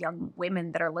to the young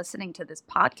women that are listening to this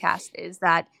podcast is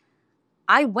that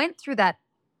I went through that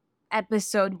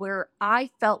episode where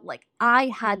I felt like I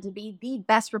had to be the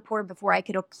best reporter before I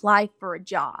could apply for a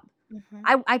job.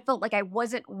 Mhm. I felt like I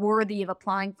wasn't worthy of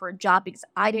applying for a job because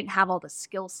I didn't have all the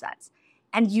skill sets.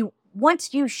 And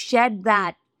once you shed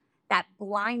that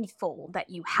blindfold that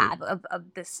you have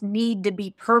of this need to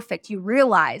be perfect, you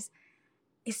realize,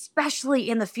 especially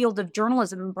in the field of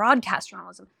journalism and broadcast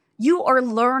journalism, you are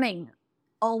learning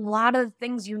a lot of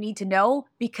things you need to know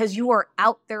because you are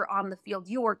out there on the field.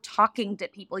 You are talking to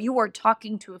people, you are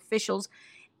talking to officials.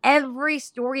 Every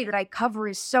story that I cover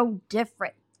is so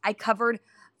different. I covered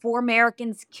 4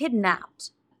 Americans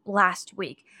kidnapped last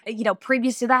week.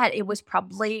 Previous to that, it was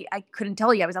probably, I couldn't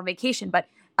tell you, I was on vacation, but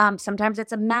sometimes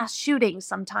it's a mass shooting,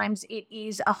 sometimes it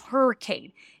is a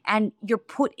hurricane, and you're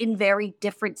put in very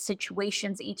different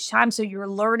situations each time. So you're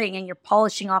learning and you're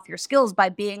polishing off your skills by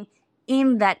being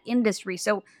in that industry.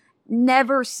 So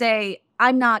never say,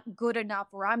 I'm not good enough,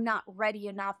 or I'm not ready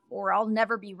enough, or I'll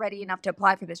never be ready enough to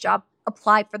apply for this job.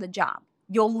 Apply for the job.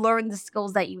 You'll learn the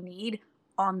skills that you need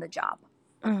on the job.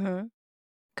 Mhm.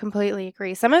 Completely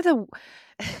agree.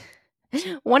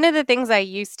 One of the things I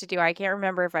used to do, I can't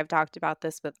remember if I've talked about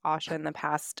this with Asha in the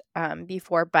past,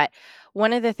 before, but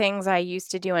one of the things I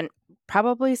used to do, and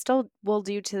probably still will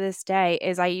do to this day,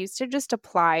 is I used to just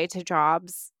apply to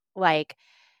jobs, like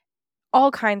all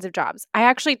kinds of jobs. I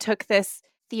actually took this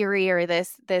theory, or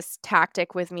this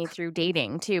tactic with me through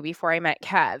dating too before I met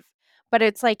Kev. But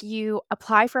it's like, you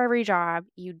apply for every job,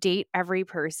 you date every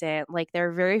person. Like, there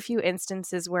are very few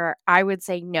instances where I would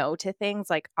say no to things.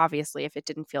 Like, obviously, if it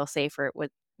didn't feel safe, or it would,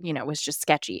 was just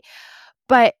sketchy.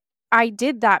 But I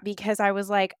did that because I was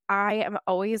like, I am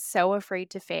always so afraid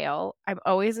to fail. I'm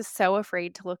always so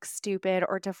afraid to look stupid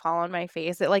or to fall on my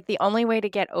face. That, like, the only way to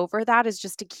get over that is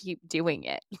just to keep doing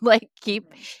it. Like, keep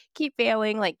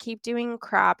failing, like keep doing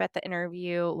crap at the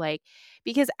interview, like,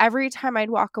 because every time I'd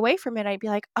walk away from it, I'd be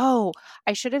like, "Oh,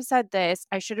 I should have said this.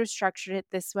 I should have structured it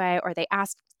this way, or they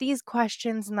asked these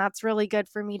questions and that's really good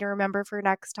for me to remember for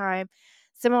next time."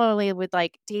 Similarly with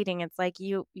like dating, it's like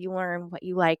you learn what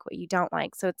you like, what you don't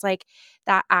like. So it's like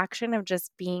that action of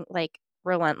just being like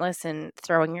relentless and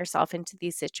throwing yourself into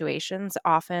these situations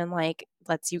often like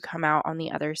lets you come out on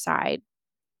the other side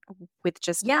with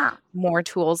just Yeah, more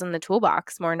tools in the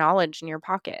toolbox, more knowledge in your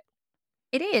pocket.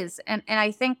 it is. And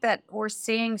I think that we're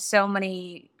seeing so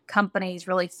many companies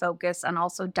really focus on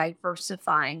also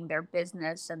diversifying their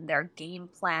business and their game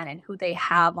plan and who they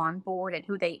have on board and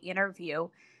who they interview.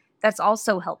 That's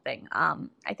also helping.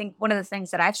 I think one of the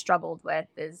things that I've struggled with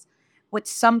is what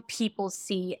some people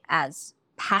see as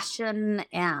passion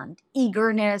and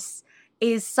eagerness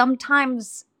is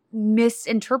sometimes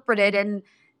misinterpreted, and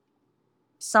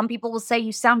some people will say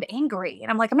you sound angry.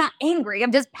 And I'm like, I'm not angry.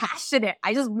 I'm just passionate.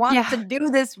 I just want to Yeah. do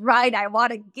this right. I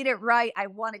want to get it right. I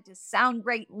want it to sound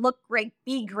great, look great,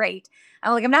 be great.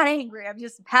 I'm like, I'm not angry. I'm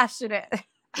just passionate.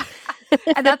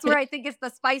 And that's where I think it's the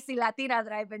spicy Latina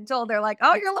that I've been told. They're like,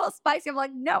 oh, you're a little spicy. I'm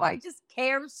like, no, I just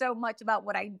care so much about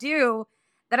what I do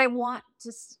that I want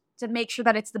to make sure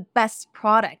that it's the best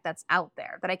product that's out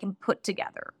there that I can put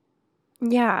together.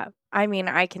 Yeah. I mean,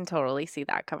 I can totally see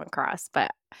that come across,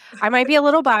 but I might be a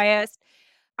little biased.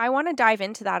 I want to dive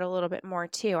into that a little bit more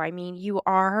too. I mean, you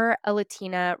are a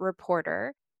Latina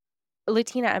reporter,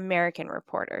 Latina American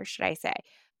reporter, should I say.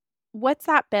 What's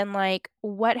that been like?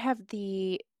 What have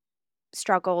the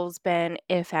struggles been,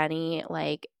 if any?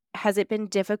 Like, has it been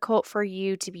difficult for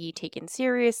you to be taken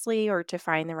seriously or to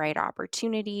find the right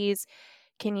opportunities?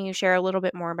 Can you share a little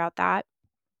bit more about that?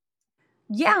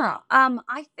 Yeah,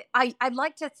 I'd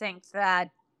like to think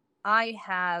that I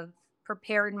have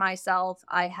prepared myself.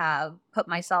 I have put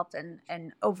myself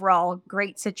in overall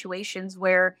great situations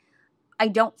where I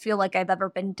don't feel like I've ever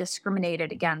been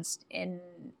discriminated against in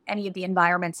any of the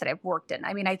environments that I've worked in.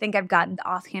 I mean, I think I've gotten the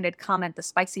offhanded comment, the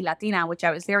spicy Latina, which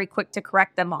I was very quick to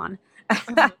correct them on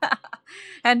Mhm.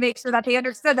 and make sure that they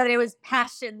understood that it was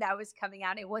passion that was coming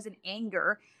out. It wasn't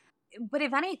anger. But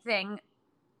if anything,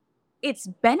 it's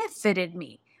benefited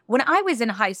me. When I was in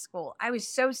high school, I was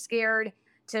so scared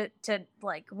to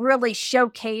like really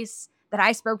showcase that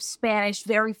I spoke Spanish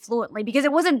very fluently because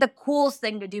it wasn't the coolest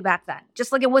thing to do back then.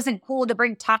 Just like it wasn't cool to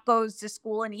bring tacos to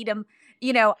school and eat them,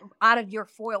 out of your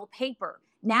foil paper.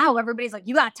 Now everybody's like,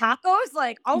 "You got tacos?"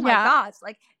 Like, "Oh my Yeah. gosh."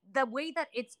 Like the way that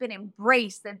it's been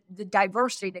embraced, the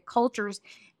diversity, the cultures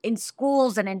in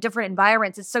schools and in different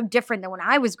environments is so different than when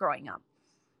I was growing up.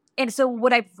 And so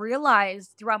what I've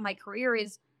realized throughout my career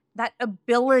is that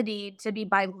ability to be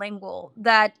bilingual,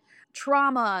 that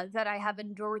trauma that I have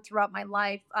endured throughout my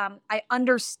life. I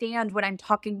understand when I'm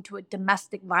talking to a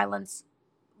domestic violence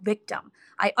victim.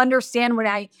 I understand when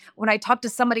I talk to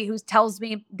somebody who tells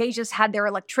me they just had their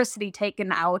electricity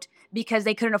taken out because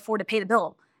they couldn't afford to pay the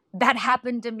bill. That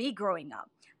happened to me growing up.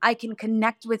 I can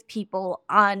connect with people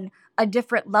on a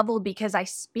different level because I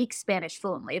speak Spanish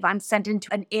fluently. If I'm sent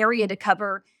into an area to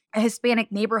cover a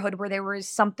Hispanic neighborhood where there was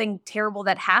something terrible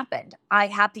that happened, I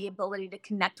have the ability to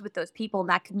connect with those people in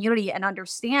that community and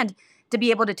understand, to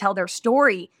be able to tell their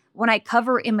story. When I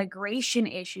cover immigration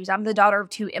issues, I'm the daughter of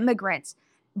two immigrants,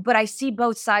 but I see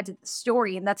both sides of the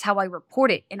story, and that's how I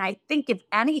report it. And I think, if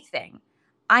anything,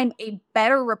 I'm a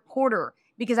better reporter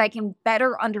because I can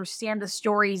better understand the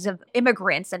stories of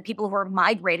immigrants and people who are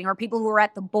migrating or people who are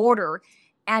at the border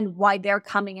and why they're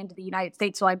coming into the United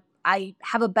States. So I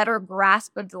have a better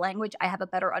grasp of the language. I have a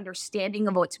better understanding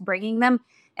of what's bringing them.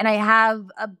 And I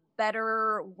have a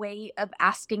better way of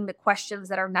asking the questions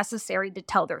that are necessary to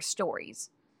tell their stories.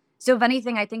 So, if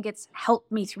anything, I think it's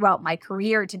helped me throughout my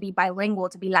career to be bilingual,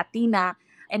 to be Latina,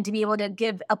 and to be able to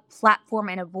give a platform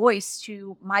and a voice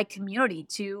to my community,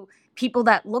 to people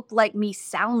that look like me,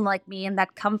 sound like me, and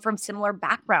that come from similar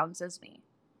backgrounds as me.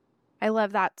 I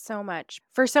love that so much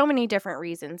for so many different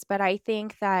reasons. But I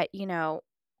think that,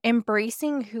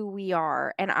 embracing who we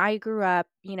are, and I grew up,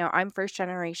 I'm first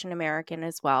generation American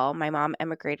as well. My mom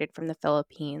emigrated from the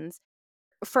Philippines.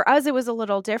 For us, it was a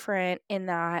little different in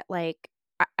that, like,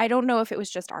 I don't know if it was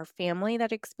just our family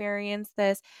that experienced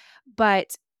this,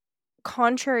 but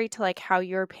contrary to like how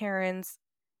your parents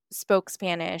spoke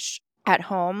Spanish at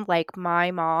home, like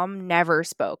my mom never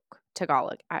spoke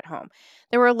Tagalog at home.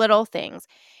 There were little things.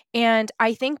 And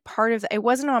I think part of it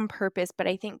wasn't on purpose, but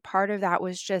I think part of that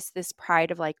was just this pride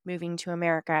of like moving to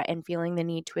America and feeling the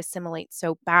need to assimilate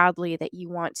so badly that you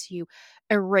want to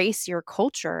erase your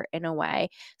culture in a way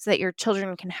so that your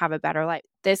children can have a better life.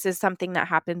 This is something that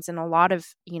happens in a lot of,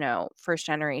 first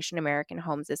generation American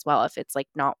homes as well. If it's like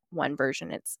not one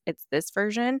version, it's this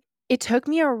version. It took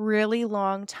me a really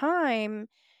long time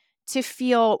to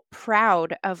feel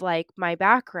proud of like my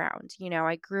background.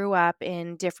 I grew up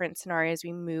in different scenarios.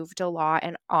 We moved a lot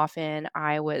and often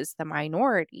I was the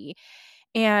minority.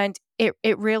 And it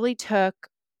really took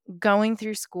going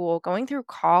through school, going through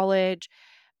college,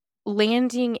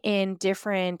 landing in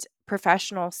different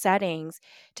professional settings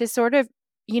to sort of,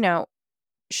 you know,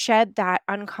 shed that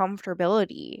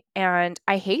uncomfortability. And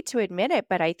I hate to admit it,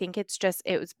 but I think it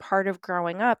was part of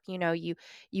growing up.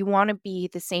 You want to be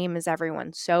the same as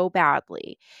everyone so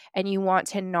badly, and you want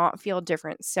to not feel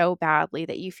different so badly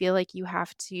that you feel like you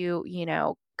have to,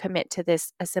 commit to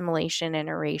this assimilation and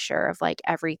erasure of like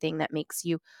everything that makes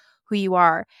you who you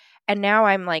are. And now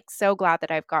I'm like so glad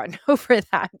that I've gotten over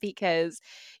that because,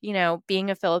 being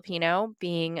a Filipino,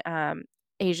 being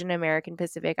Asian American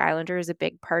Pacific Islander is a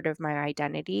big part of my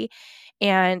identity.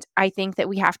 And I think that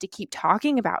we have to keep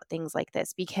talking about things like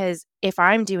this because if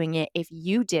I'm doing it, if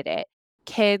you did it,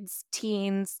 kids,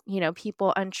 teens,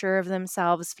 people unsure of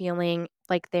themselves, feeling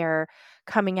like they're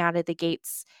coming out of the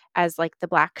gates as like the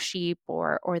black sheep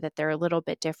or that they're a little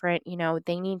bit different,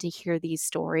 they need to hear these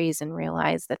stories and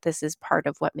realize that this is part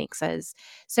of what makes us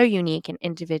so unique and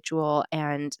individual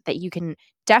and that you can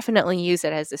definitely use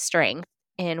it as a strength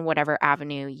in whatever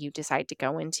avenue you decide to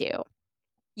go into.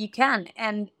 You can,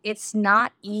 and it's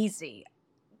not easy.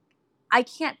 I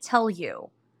can't tell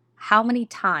you how many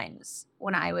times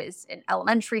when I was in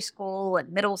elementary school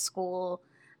and middle school,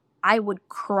 I would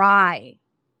cry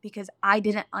because I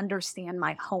didn't understand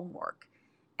my homework.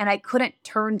 and I couldn't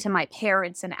turn to my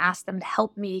parents and ask them to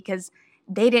help me because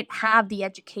they didn't have the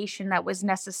education that was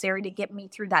necessary to get me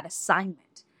through that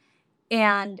assignment.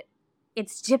 And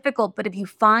it's difficult, but if you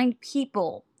find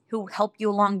people who help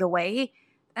you along the way,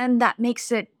 and that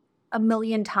makes it a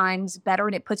million times better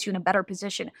and it puts you in a better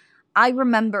position. I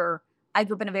remember I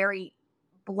grew up in a very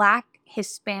Black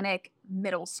Hispanic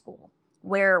middle school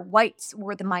where whites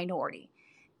were the minority.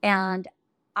 And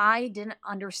I didn't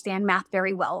understand math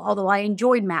very well, although I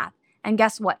enjoyed math. And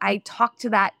guess what? I talked to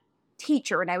that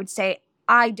teacher and I would say,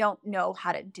 I don't know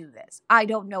how to do this. I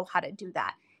don't know how to do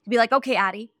that. To be like, okay,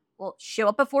 Addie, well, show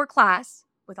up before class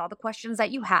with all the questions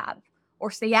that you have,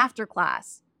 or stay after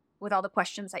class with all the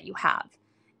questions that you have.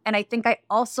 And I think I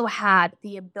also had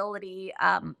the ability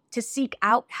to seek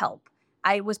out help.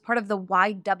 I was part of the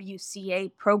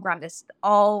YWCA program, this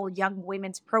all young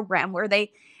women's program, where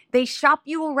they shop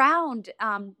you around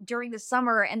during the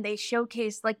summer and they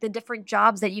showcase like the different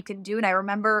jobs that you can do. And I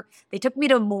remember they took me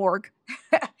to a morgue.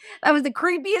 That was the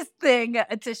creepiest thing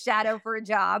to shadow for a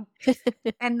job.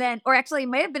 And then, or actually, it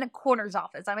may have been a coroner's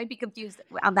office. I might be confused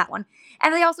on that one.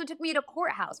 And they also took me to a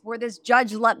courthouse where this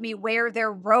judge let me wear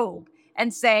their robe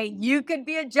and say, you could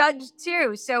be a judge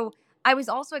too. So I was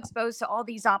also exposed to all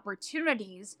these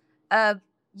opportunities of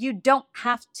you don't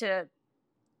have to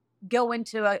go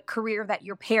into a career that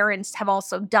your parents have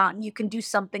also done. You can do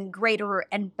something greater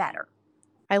and better.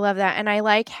 I love that. And I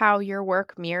like how your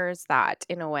work mirrors that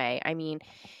in a way. I mean,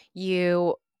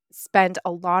 you spend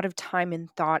a lot of time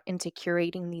and thought into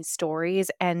curating these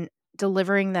stories and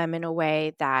delivering them in a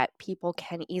way that people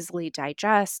can easily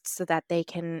digest so that they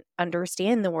can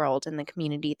understand the world and the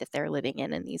community that they're living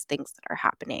in and these things that are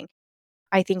happening.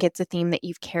 I think it's a theme that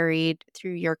you've carried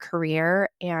through your career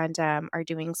and are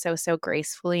doing so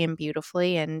gracefully and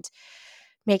beautifully and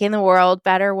making the world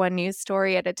better one news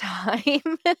story at a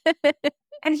time.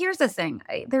 And here's the thing,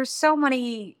 there's so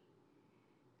many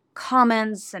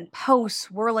comments and posts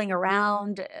whirling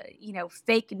around,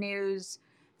 fake news,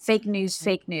 fake news,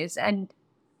 fake news. And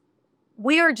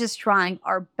we are just trying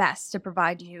our best to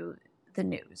provide you the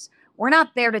news. We're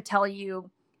not there to tell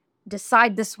you,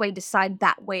 decide this way, decide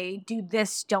that way, do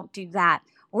this, don't do that.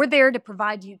 We're there to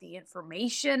provide you the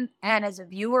information. And as a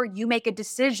viewer, you make a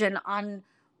decision on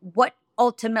what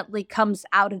ultimately comes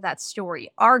out of that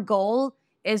story. Our goal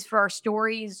is for our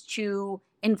stories to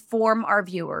inform our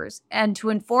viewers and to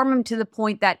inform them to the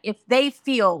point that if they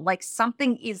feel like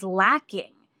something is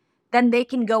lacking, then they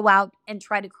can go out and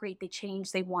try to create the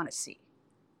change they want to see.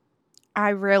 I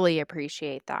really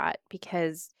appreciate that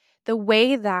because the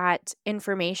way that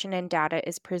information and data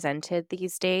is presented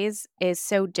these days is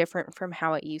so different from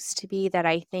how it used to be that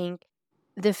I think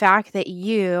the fact that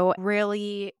you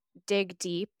really dig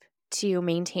deep to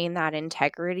maintain that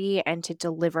integrity and to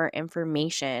deliver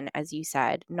information, as you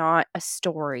said, not a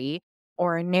story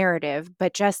or a narrative,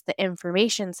 but just the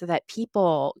information so that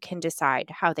people can decide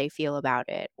how they feel about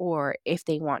it or if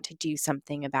they want to do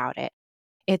something about it.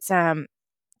 It's a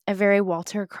very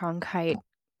Walter Cronkite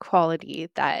quality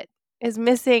that is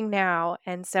missing now,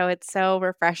 and so it's so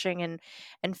refreshing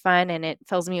and fun, and it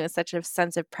fills me with such a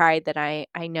sense of pride that I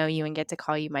know you and get to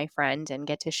call you my friend and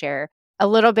get to share a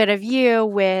little bit of you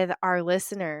with our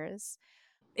listeners.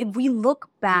 If we look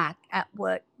back at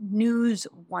what news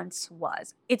once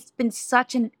was, it's been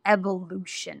such an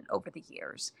evolution over the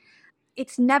years.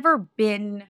 It's never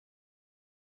been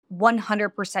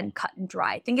 100% cut and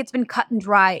dry. I think it's been cut and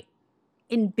dry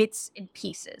in bits and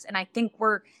pieces. And I think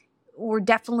we're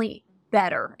definitely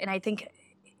better. And I think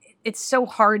it's so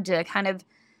hard to kind of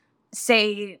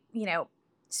say,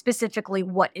 specifically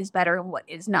what is better and what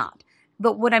is not.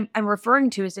 But what I'm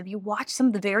referring to is if you watch some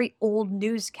of the very old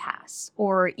newscasts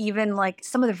or even like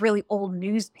some of the really old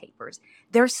newspapers,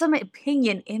 there's some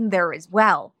opinion in there as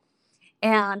well.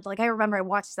 And like I remember I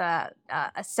watched a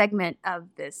segment of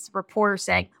this reporter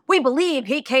saying, "We believe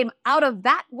he came out of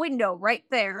that window right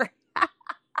there."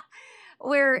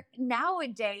 Where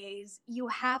nowadays you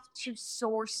have to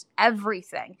source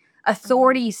everything.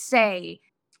 Authorities say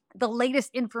the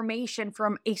latest information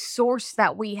from a source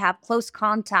that we have close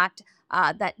contact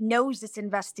that knows this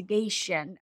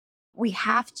investigation. We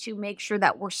have to make sure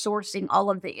that we're sourcing all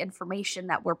of the information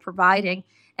that we're providing.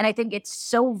 And I think it's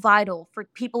so vital for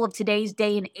people of today's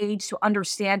day and age to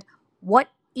understand what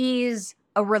is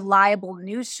a reliable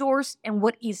news source and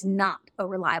what is not a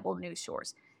reliable news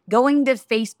source. Going to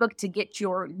Facebook to get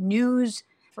your news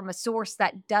from a source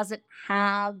that doesn't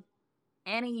have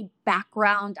any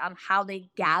background on how they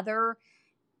gather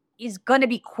is going to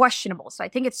be questionable. So I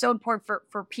think it's so important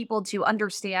for people to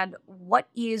understand what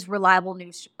is reliable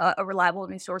news, a reliable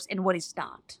news source, and what is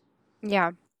not.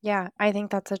 Yeah, I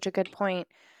think that's such a good point.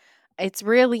 It's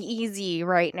really easy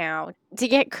right now to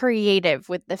get creative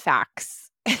with the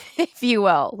facts, if you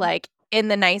will, like in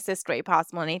the nicest way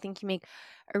possible. And I think you make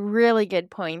a really good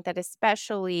point that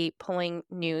especially pulling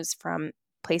news from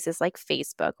places like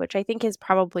Facebook, which I think is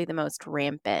probably the most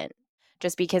rampant,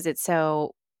 just because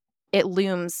it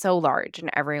looms so large in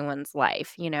everyone's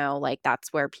life, like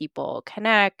that's where people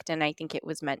connect. And I think it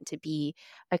was meant to be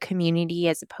a community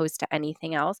as opposed to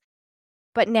anything else.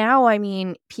 But now, I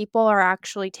mean, people are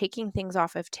actually taking things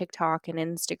off of TikTok and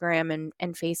Instagram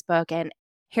and Facebook and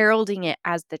heralding it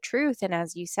as the truth. And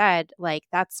as you said, like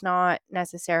that's not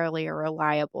necessarily a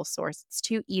reliable source. It's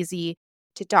too easy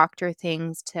to doctor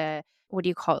things, to what do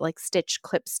you call it, like stitch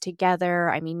clips together.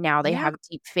 I mean, now they Yeah. have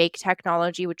deep fake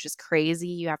technology, which is crazy.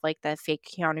 You have like the fake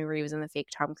Keanu Reeves and the fake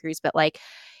Tom Cruise, but like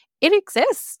it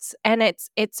exists and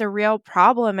it's a real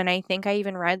problem. And I think I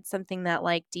even read something that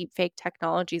like deep fake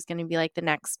technology is going to be like the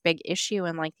next big issue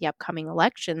in like the upcoming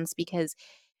elections, because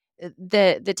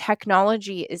the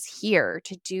technology is here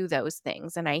to do those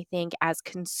things. And I think as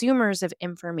consumers of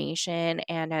information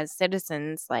and as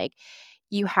citizens, like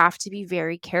you have to be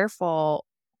very careful,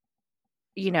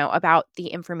 about the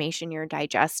information you're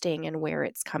digesting and where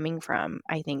it's coming from.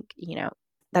 I think,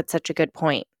 that's such a good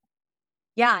point.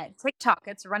 Yeah, TikTok,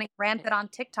 it's running rampant on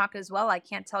TikTok as well. I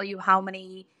can't tell you how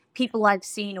many people I've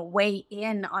seen weigh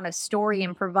in on a story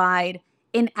and provide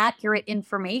inaccurate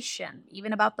information,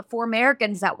 even about the 4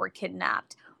 Americans that were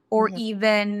kidnapped, or Mhm.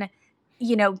 even,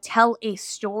 tell a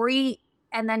story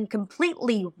and then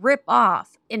completely rip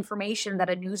off information that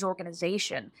a news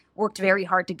organization worked very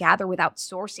hard to gather without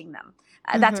sourcing them.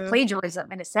 That's Mhm.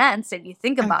 plagiarism in a sense. If you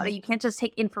think about it, Mhm. you can't just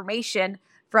take information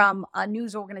from a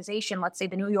news organization, let's say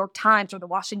the New York Times or the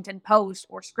Washington Post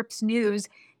or Scripps News,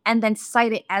 and then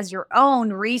cite it as your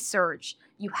own research.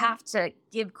 You have to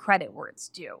give credit where it's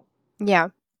due. Yeah.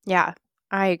 Yeah.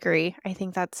 I agree. I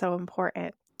think that's so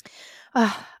important.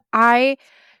 Ugh, I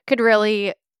could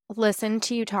really listen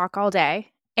to you talk all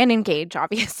day and engage,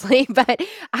 obviously, but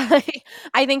I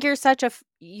I think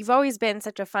you've always been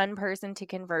such a fun person to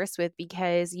converse with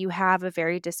because you have a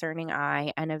very discerning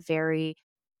eye and a very,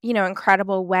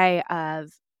 incredible way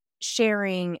of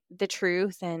sharing the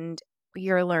truth and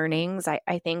your learnings.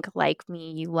 I think like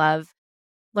me, you love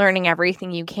learning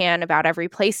everything you can about every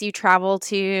place you travel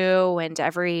to and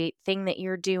everything that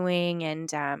you're doing.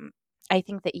 And I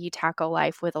think that you tackle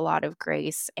life with a lot of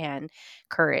grace and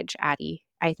courage, Addie.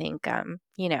 I think,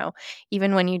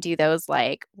 even when you do those,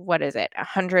 like, what is it,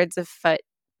 hundreds of foot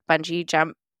bungee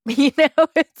jump,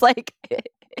 it's like,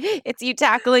 it's you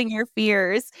tackling your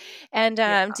fears and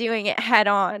Yeah. doing it head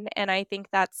on. And I think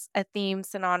that's a theme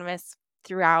synonymous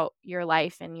throughout your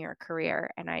life and your career.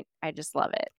 And I just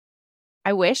love it.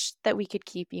 I wish that we could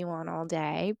keep you on all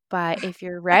day, but if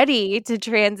you're ready to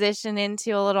transition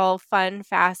into a little fun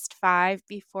fast 5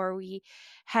 before we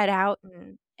head out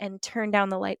and turn down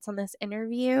the lights on this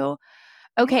interview.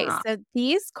 Okay, Yeah. so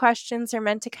these questions are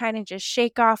meant to kind of just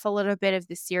shake off a little bit of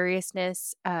the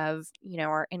seriousness of,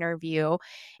 our interview.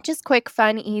 Just quick,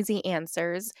 fun, easy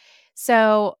answers.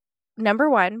 So, number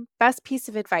 1, best piece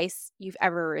of advice you've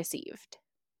ever received.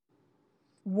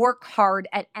 Work hard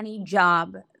at any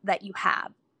job that you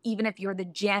have, even if you're the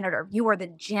janitor. If you are the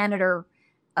janitor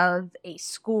of a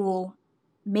school,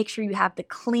 make sure you have the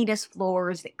cleanest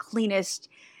floors, the cleanest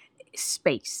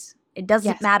space. It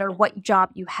doesn't Yes. matter what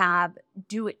job you have,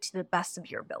 do it to the best of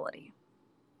your ability.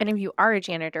 And if you are a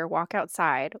janitor, walk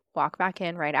outside, walk back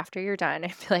in right after you're done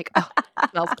and be like, "Oh,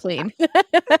 smells clean."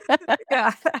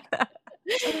 Yeah.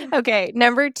 Okay,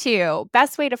 number 2,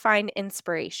 best way to find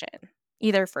inspiration,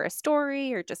 either for a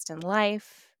story or just in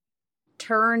life.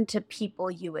 Turn to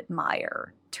people you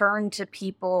admire, turn to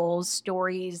people's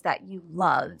stories that you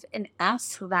love, and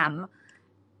ask them,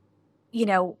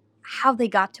 how they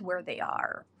got to where they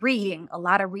are. Reading, a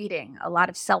lot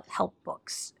of self help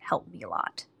books help me a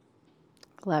lot.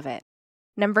 Love it.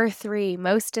 Number 3,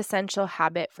 most essential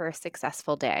habit for a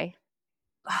successful day.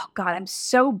 Oh God, I'm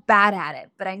so bad at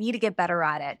it, but I need to get better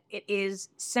at it. It is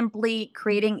simply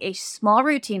creating a small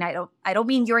routine. I don't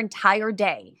mean your entire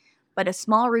day, but a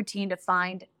small routine to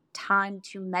find time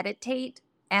to meditate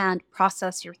and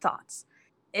process your thoughts.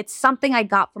 It's something I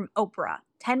got from Oprah.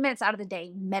 10 minutes out of the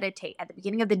day, meditate at the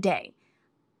beginning of the day.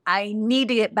 I need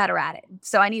to get better at it.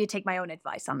 So I need to take my own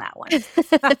advice on that one.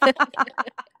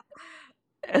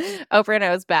 Oprah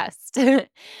knows best. Yeah.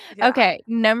 Okay,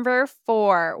 number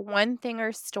 4, one thing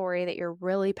or story that you're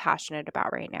really passionate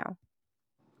about right now.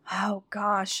 Oh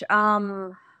gosh.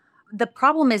 The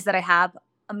problem is that I have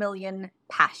a million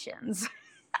passions.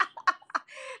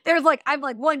 I'm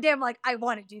like, one day I'm like, I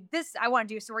want to do this. I want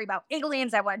to do a story about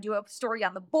aliens. I want to do a story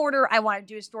on the border. I want to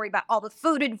do a story about all the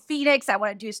food in Phoenix. I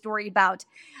want to do a story about,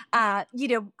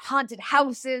 haunted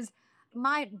houses.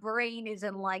 My brain is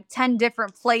in like 10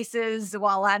 different places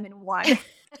while I'm in one.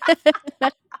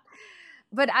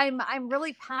 But I'm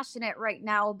really passionate right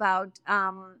now about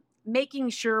making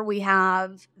sure we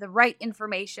have the right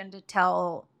information to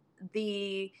tell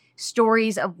the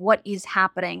stories of what is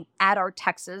happening at our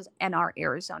Texas and our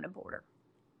Arizona border.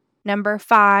 Number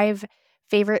 5,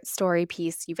 favorite story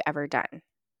piece you've ever done.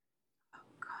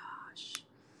 Gosh.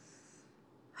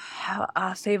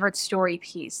 A favorite story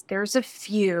piece. There's a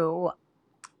few.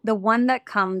 The one that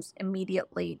comes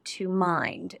immediately to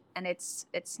mind, and it's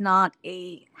not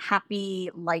a happy,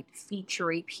 light,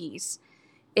 featurey piece.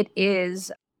 It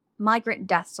is migrant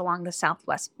deaths along the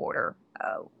southwest border.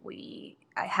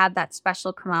 I had that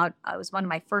special come out. It was one of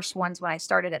my first ones when I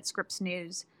started at Scripps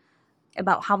News,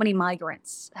 about how many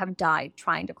migrants have died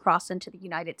trying to cross into the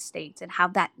United States, and how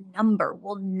that number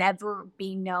will never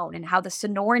be known, and how the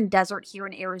Sonoran Desert here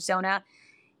in Arizona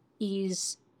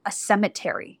is a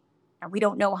cemetery. And we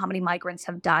don't know how many migrants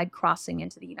have died crossing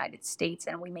into the United States,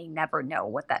 and we may never know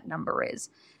what that number is.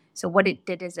 So what it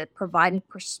did is it provided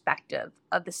perspective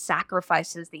of the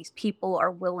sacrifices these people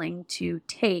are willing to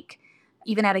take,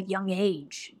 even at a young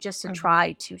age, just to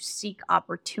try to seek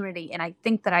opportunity. And I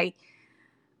think that I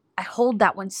hold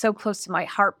that one so close to my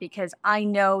heart, because I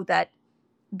know that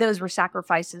those were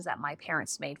sacrifices that my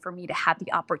parents made for me to have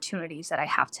the opportunities that I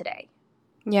have today.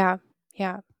 Yeah,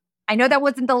 yeah. I know that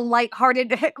wasn't the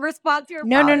lighthearted response you're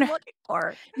probably looking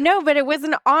for. No, but it was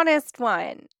an honest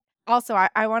one. Also,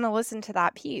 I want to listen to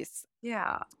that piece.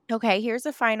 Yeah. Okay, here's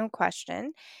a final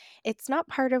question. It's not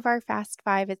part of our Fast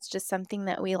Five. It's just something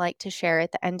that we like to share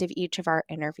at the end of each of our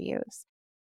interviews.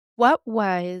 What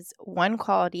was one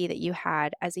quality that you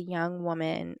had as a young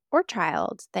woman or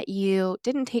child that you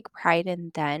didn't take pride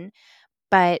in then,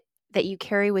 but that you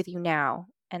carry with you now,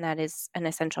 and that is an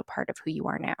essential part of who you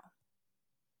are now?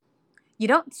 You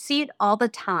don't see it all the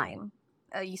time.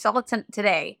 You saw it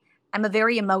today. I'm a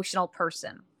very emotional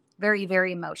person. Very,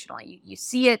 very emotional. You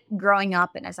see it growing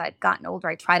up, and as I've gotten older,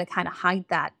 I try to kind of hide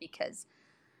that, because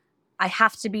I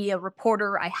have to be a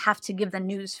reporter. I have to give the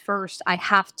news first. I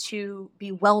have to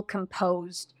be well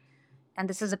composed. And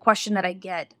this is a question that I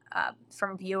get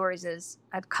from viewers, is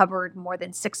I've covered more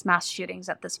than 6 mass shootings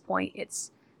at this point.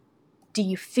 It's, do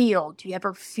you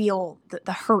ever feel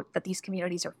the hurt that these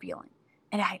communities are feeling?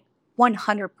 And I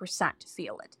 100%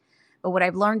 feel it. But what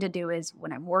I've learned to do is,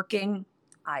 when I'm working,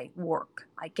 I work.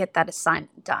 I get that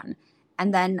assignment done.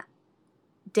 And then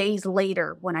days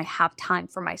later, when I have time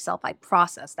for myself, I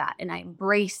process that, and I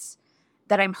embrace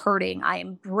that I'm hurting. I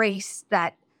embrace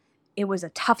that it was a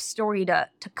tough story to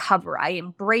cover. I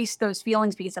embrace those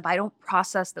feelings, because if I don't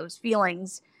process those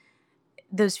feelings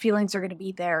are going to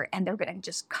be there, and they're going to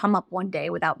just come up one day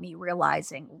without me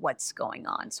realizing what's going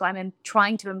on. So I'm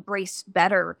trying to embrace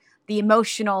better the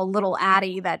emotional little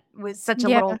Addie that was such a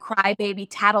little crybaby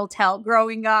tattletale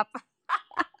growing up.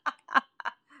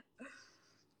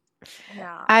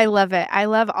 Yeah. I love it. I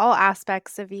love all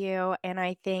aspects of you, and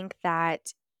I think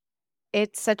that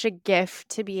it's such a gift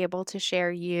to be able to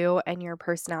share you and your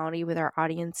personality with our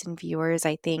audience and viewers.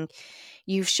 I think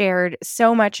you've shared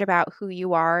so much about who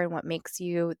you are and what makes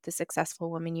you the successful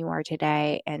woman you are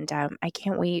today. And I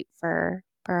can't wait for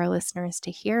our listeners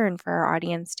to hear, and for our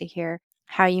audience to hear,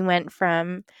 how you went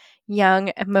from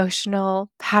young, emotional,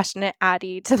 passionate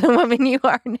Addie to the woman you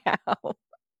are now.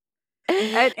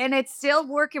 And it's still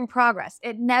work in progress.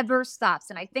 It never stops.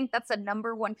 And I think that's a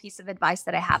number one piece of advice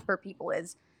that I have for people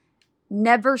is,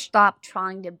 never stop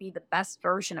trying to be the best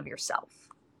version of yourself.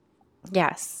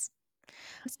 Yes.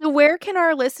 So where can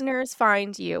our listeners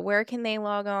find you? Where can they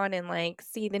log on and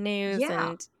see the news? Yeah.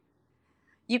 And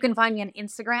you can find me on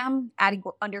Instagram,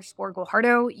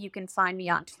 Addie_Guajardo. You can find me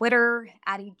on Twitter,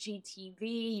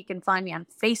 AddieGTV. You can find me on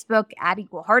Facebook, Addie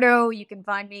Guajardo. You can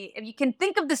find me, if you can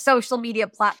think of the social media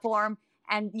platform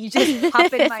and you just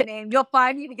pop in my name, you'll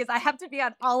find me, because I have to be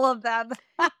on all of them.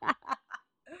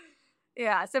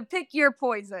 Yeah, so pick your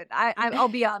poison. I'll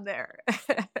be on there.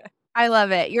 I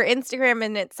love it. Your Instagram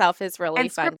in itself is really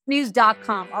fun.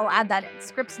 ScriptsNews.com. I'll add that in.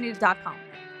 ScriptsNews.com.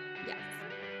 Yes.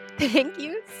 Thank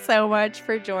you so much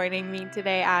for joining me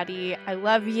today, Addie. I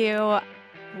love you.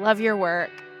 Love your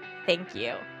work. Thank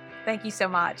you. Thank you so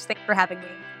much. Thanks for having me.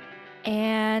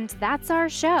 And that's our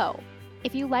show.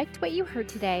 If you liked what you heard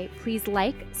today, please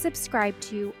subscribe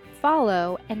to,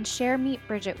 follow, and share Meet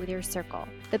Bridget with your circle.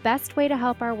 The best way to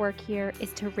help our work here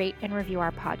is to rate and review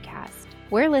our podcast.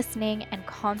 We're listening and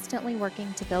constantly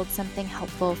working to build something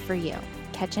helpful for you.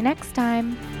 Catch you next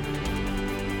time.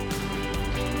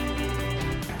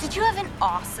 Did you have an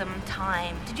awesome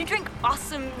time? Did you drink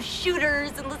awesome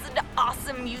shooters and listen to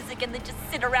awesome music and then just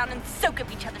sit around and soak up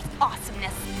each other's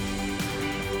awesomeness?